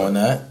not showing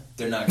that.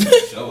 They're not going to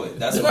show it.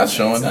 That's they're not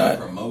showing that.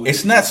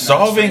 It's not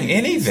solving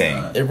anything.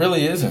 It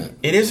really isn't.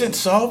 It isn't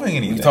solving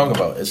anything. We talk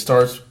about it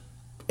starts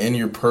in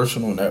your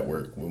personal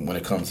network when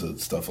it comes to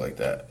stuff like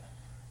that.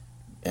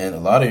 And a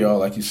lot of y'all,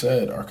 like you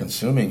said, are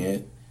consuming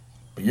it,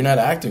 but you're not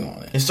acting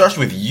on it. It starts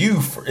with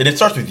you. It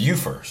starts with you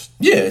first.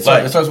 Yeah, it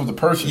starts with the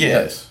person. Yeah.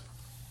 Yes.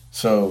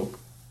 So,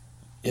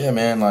 yeah,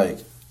 man. Like,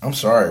 I'm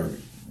sorry.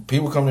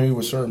 People come to me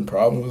with certain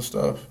problems and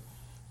stuff.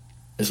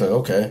 It's like,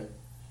 okay.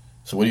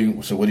 So what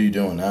are you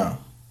doing now?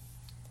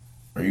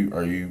 Are you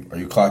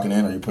clocking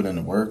in? Are you putting in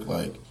the work?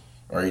 Like,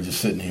 or are you just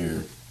sitting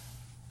here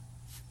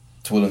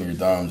twiddling your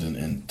thumbs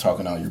and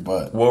talking out your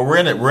butt? Well, we're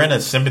in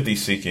a sympathy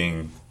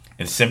seeking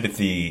and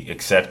sympathy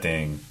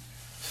accepting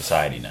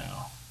society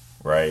now,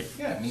 right?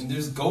 Yeah, I mean,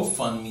 there's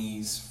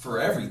GoFundMes for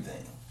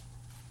everything.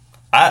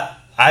 I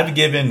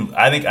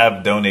think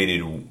I've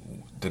donated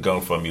to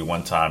GoFundMe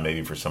one time,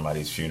 maybe for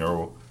somebody's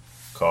funeral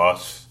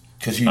costs.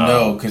 Because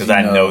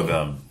I know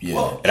them, yeah,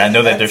 well, and I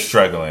know that they're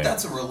struggling.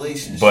 That's a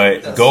relationship.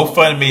 But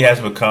GoFundMe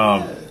has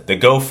become the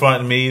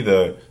GoFundMe,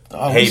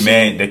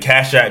 the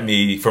cash at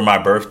me for my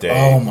birthday.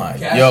 Oh my,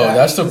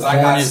 that's the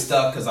I got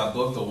stuck because I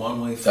booked a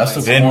one-way flight. That's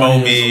the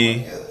Venmo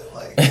me.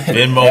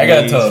 Venmo me. I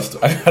gotta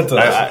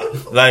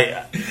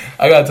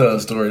tell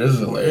a story. This is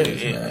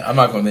hilarious, man. I'm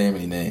not gonna name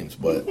any names,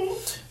 but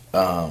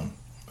I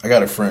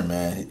got a friend,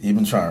 man. He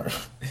been trying.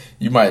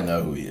 You might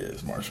know who he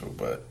is, Marshall,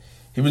 but.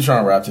 He been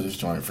trying to rap to this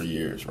joint for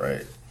years,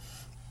 right?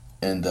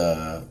 And,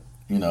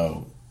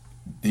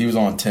 he was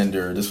on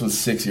Tinder. This was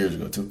 6 years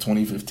ago,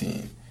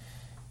 2015.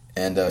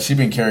 And she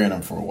been carrying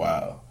him for a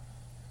while.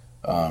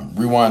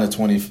 Rewind to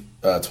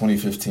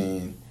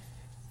 2015.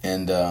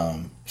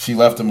 And she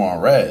left him on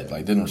red,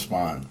 like didn't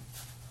respond.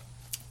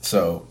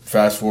 So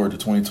fast forward to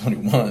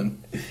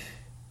 2021.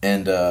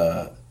 And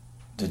the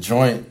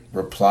joint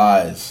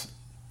replies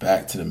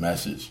back to the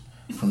message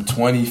from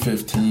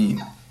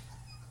 2015.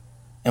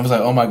 And was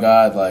like, oh my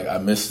God, like, I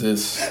missed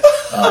this.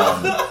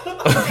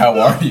 How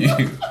are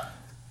you?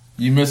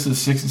 You missed this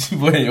 6...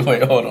 Wait,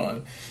 hold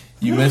on.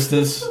 You missed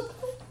this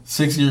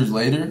 6 years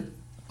later?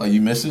 Like,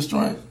 you missed this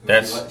joint?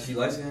 She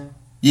likes him?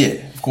 Yeah,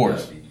 of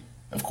course.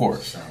 Of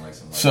course.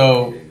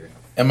 So,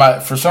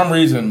 for some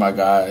reason, my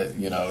guy,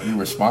 he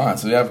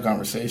responds. So they have a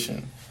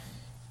conversation.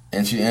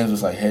 And she ends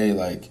with like, hey,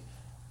 like,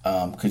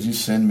 could you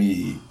send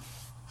me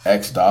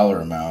X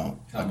dollar amount?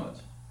 How much?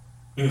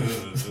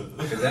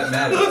 Because that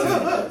matters too.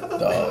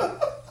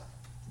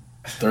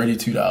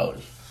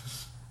 $32.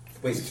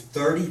 Wait,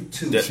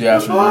 32. She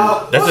asked for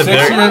that's a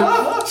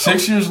very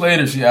 6 years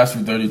later. She asked for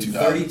 $32.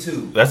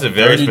 32. That's a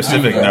very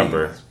specific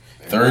number.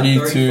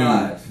 32.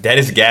 That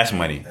is gas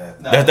money.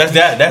 That's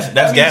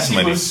gas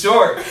money. She was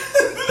short.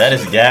 That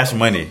is gas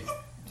money.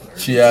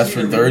 She asked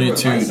for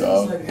 32,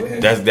 dog.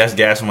 That's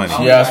gas money.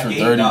 She asked for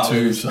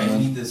 32, son. I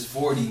need this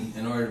 40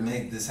 in order to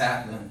make this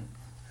happen.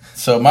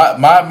 So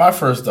my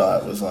first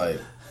thought was like,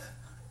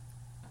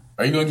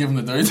 are you gonna give him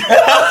the 32?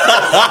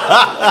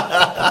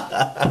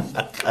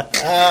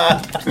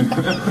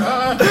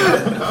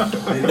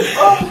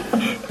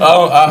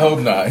 Oh, I hope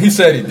not. He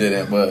said he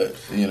didn't, but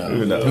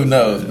who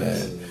knows,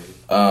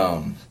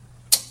 man.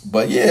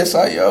 But yeah, it's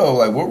like,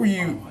 like what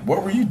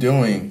were you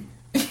doing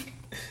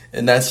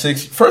in that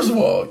 6? First of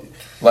all,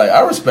 like,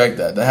 I respect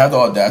that. To have the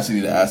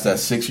audacity to ask that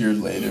 6 years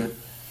later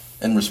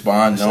and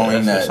respond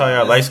knowing that's how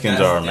y'all light skins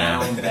are,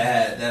 man.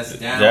 That's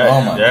down.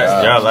 Oh my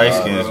God. Y'all light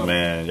skins,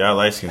 man. Y'all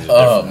light skins are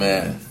Oh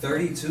different. man.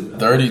 32?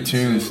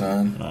 32,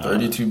 son.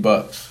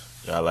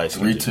 $32. Y'all light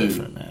skins are 3-2.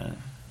 different,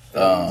 man. I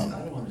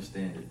don't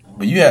understand it.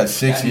 But you had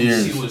 6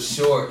 years. She was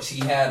short. She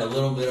had a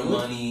little bit of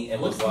money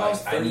and was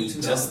like, I need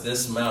just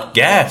this amount.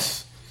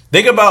 Gas.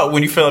 Think about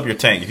when you fill up your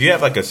tank. If you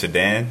have like a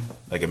sedan,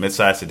 like a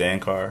mid-sized sedan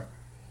car,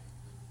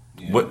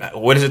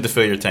 what is it to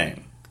fill your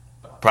tank?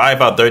 Probably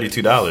about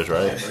 $32,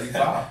 right?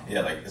 35.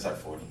 Yeah, like it's like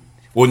 40.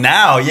 Well,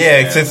 now,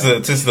 since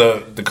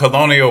the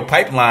Colonial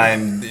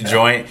Pipeline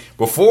joint.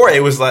 Before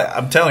it was like,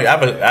 I'm telling you, I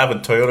have a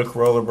Toyota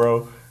Corolla,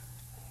 bro.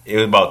 It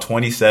was about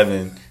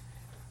 27,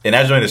 and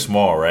that joint is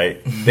small,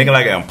 right? Thinking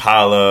like an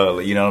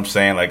Impala, you know what I'm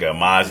saying, like a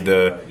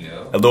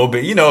Mazda, a little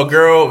bit. A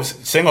girl,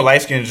 single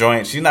light skin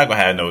joint. She's not gonna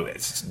have no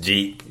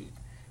Jeep.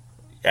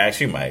 Yeah,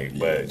 she might,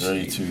 but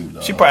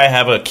 32. She probably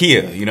have a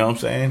Kia. You know what I'm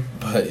saying?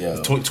 But yeah,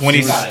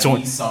 20. She got a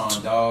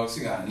Nissan, dog.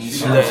 She got a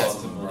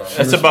Nissan.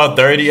 That's about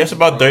 30. That's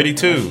about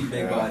 32. She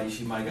big body.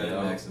 She might get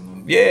a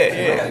maximum. Yeah. She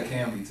might got a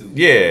Camry too.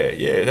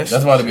 Yeah. That's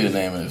about to be the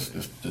name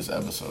of this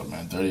episode,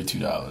 man.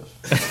 $32.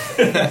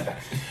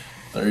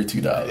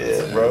 $32.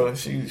 Yeah, bro.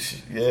 She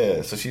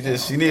So she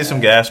needed some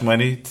gas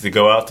money to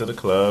go out to the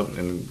club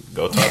and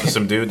go talk to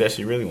some dude that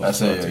she really wants.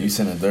 I said, you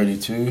sending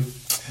 32?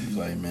 He's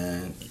like,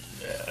 man,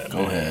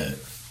 go ahead.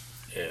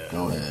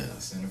 Go ahead.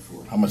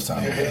 How much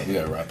time we got? We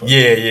got to wrap up.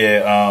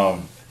 Yeah.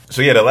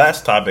 So the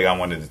last topic I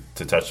wanted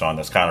to touch on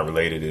that's kind of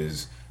related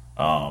is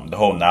the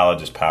whole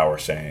knowledge is power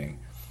saying.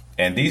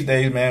 And these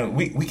days, man,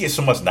 we get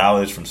so much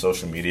knowledge from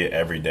social media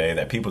every day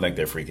that people think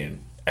they're freaking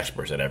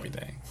experts at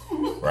everything,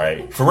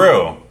 right? For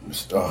real.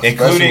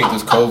 Including with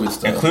this COVID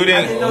stuff. I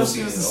didn't know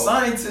she was a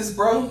scientist,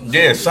 bro.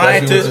 Yeah,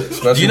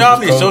 scientist. Do you know how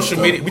many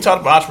social media? We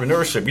talked about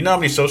entrepreneurship. You know how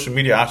many social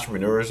media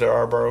entrepreneurs there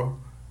are, bro?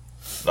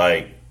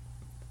 Like,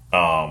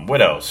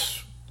 what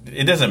else?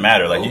 It doesn't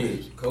matter. Like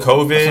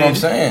COVID. That's what I'm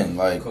saying.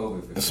 Like,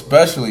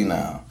 especially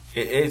now.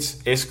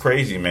 It's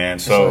crazy, man.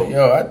 So,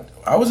 like,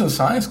 I was in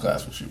science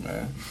class with you,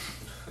 man.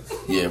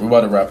 Yeah, we're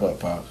about to wrap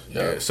up, Pops.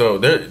 Yeah. So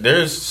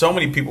there's so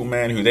many people,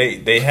 man, who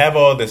they have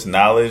all this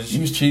knowledge.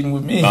 You was cheating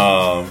with me.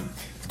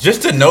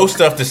 Just to know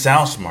stuff to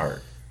sound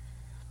smart.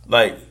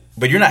 Like,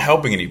 but you're not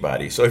helping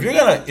anybody. So if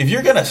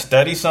you're gonna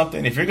study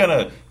something, if you're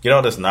gonna get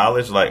all this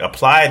knowledge, like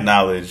applied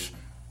knowledge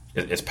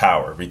is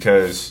power.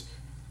 Because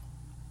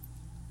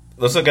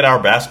let's look at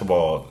our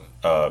basketball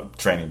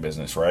training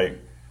business, right?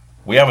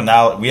 We have a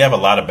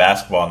lot of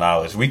basketball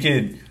knowledge. We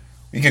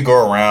could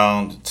go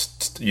around,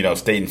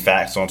 stating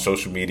facts on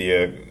social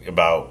media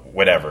about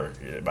whatever,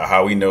 about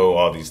how we know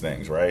all these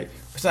things, right?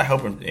 It's not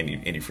helping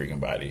any freaking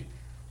body.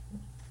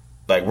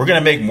 Like, we're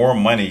gonna make more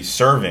money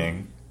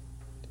serving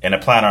and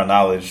applying our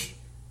knowledge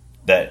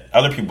that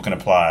other people can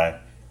apply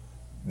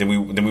than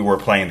we were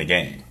playing the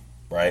game,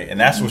 right? And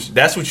that's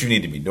what you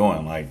need to be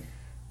doing. Like,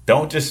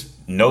 don't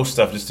just know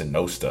stuff just to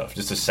know stuff,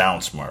 just to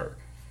sound smart.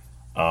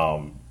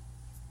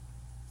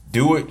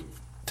 Do it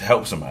to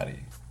help somebody.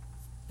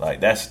 Like,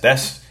 that's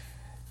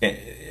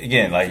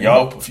again, like,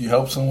 if you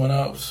help someone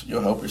else,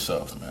 you'll help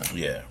yourself, man.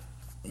 Yeah.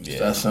 It's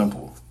that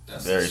simple.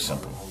 That's very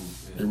simple.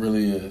 It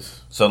really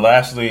is. So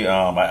lastly,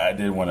 I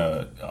did want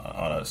to,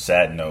 on a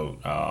sad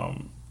note,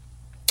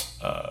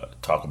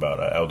 talk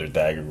about Elder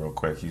Dagger real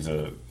quick. He's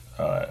been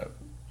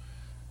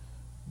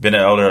an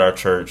elder at our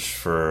church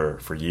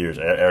for years.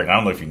 Eric, I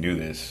don't know if you knew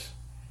this,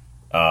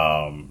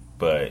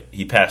 but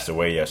he passed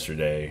away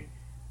yesterday.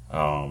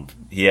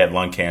 He had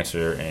lung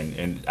cancer,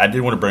 and I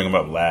did want to bring him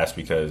up last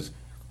because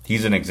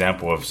he's an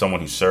example of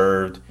someone who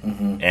served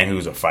and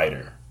who's a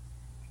fighter,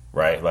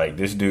 right? Like,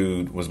 this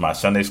dude was my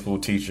Sunday school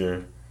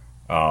teacher.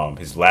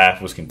 His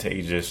laugh was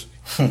contagious.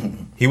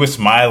 He was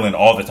smiling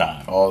all the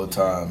time. All the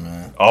time,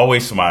 man.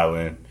 Always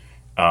smiling.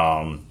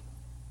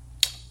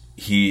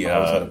 He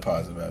always had a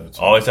positive attitude.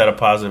 Always had a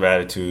positive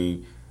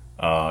attitude.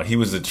 He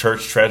was the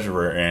church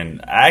treasurer,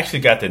 and I actually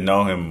got to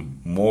know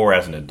him more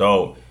as an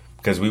adult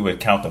because we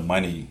would count the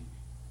money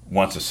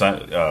once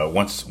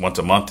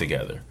a month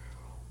together,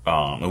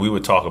 and we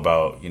would talk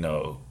about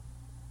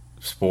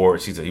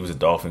sports. He was a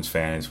Dolphins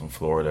fan. He's from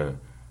Florida,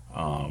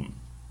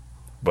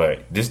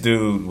 but this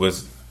dude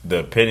was the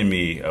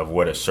epitome of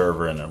what a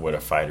server and what a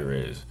fighter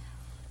is.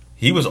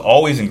 He was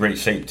always in great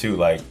shape too.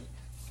 Like,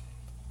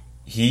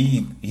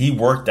 he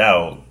worked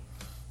out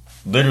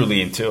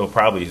literally until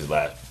probably his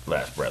last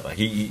breath. Like,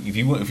 if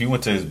you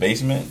went to his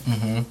basement,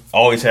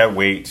 always had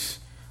weights.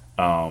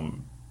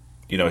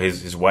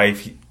 His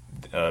wife,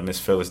 Miss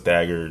Phyllis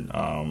Dagger,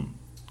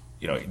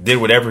 did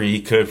whatever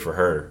he could for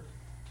her,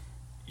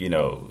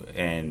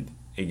 and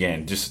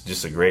again,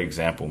 just a great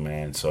example,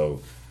 man.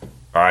 So,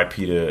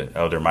 R.I.P. to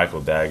Elder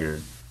Michael Dagger.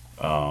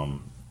 We're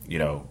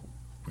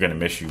gonna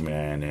miss you,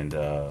 man, and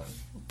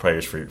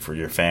prayers for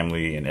your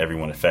family and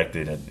everyone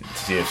affected at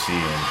CFC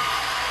and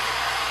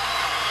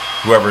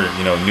whoever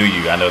knew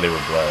you. I know they were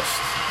blessed.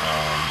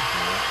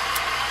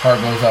 Heart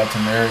goes out to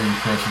Mary and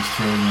Precious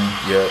children.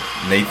 Yep,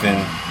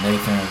 Nathan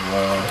as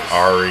well.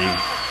 Ari,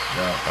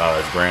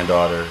 his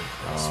granddaughter.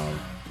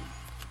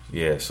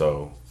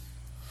 So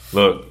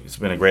look, it's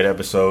been a great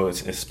episode. It's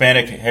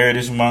Hispanic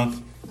Heritage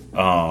Month.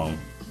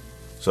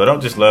 So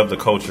don't just love the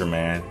culture,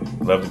 man.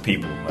 Love the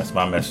people. That's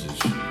my message.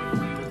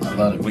 I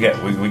love it. We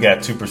got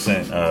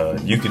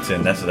 2%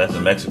 Yucatan. That's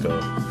in Mexico.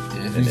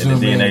 Yeah, in the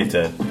DNA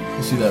test.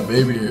 You see that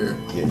baby here?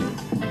 Yeah.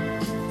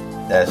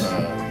 That's.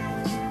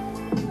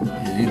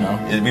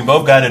 We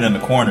both got it in the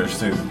corners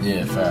too.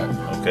 Yeah, fact.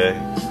 Okay.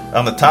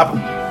 On the top,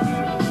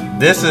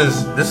 this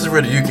is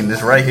where the Yucatan.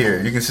 This right here.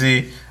 You can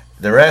see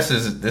the rest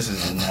is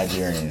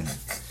Nigerian.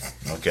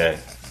 Okay.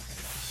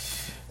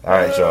 All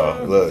right,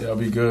 y'all. Look. Y'all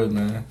be good,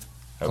 man.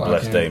 Have a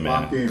blessed day,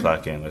 man.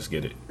 Clock in. Let's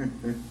get it.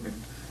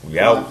 We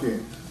out.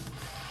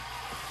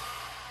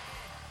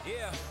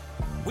 Yeah.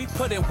 We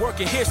put in work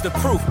and here's the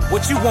proof.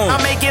 What you want?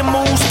 I'm making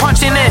moves,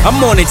 punching in.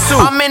 I'm on it too.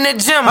 I'm in the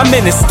gym. I'm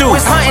in the stew.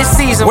 It's hunting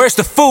season. Where's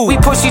the food? We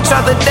push each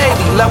other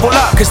daily, level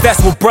up. Cause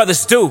that's what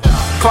brothers do.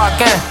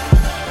 Clock in.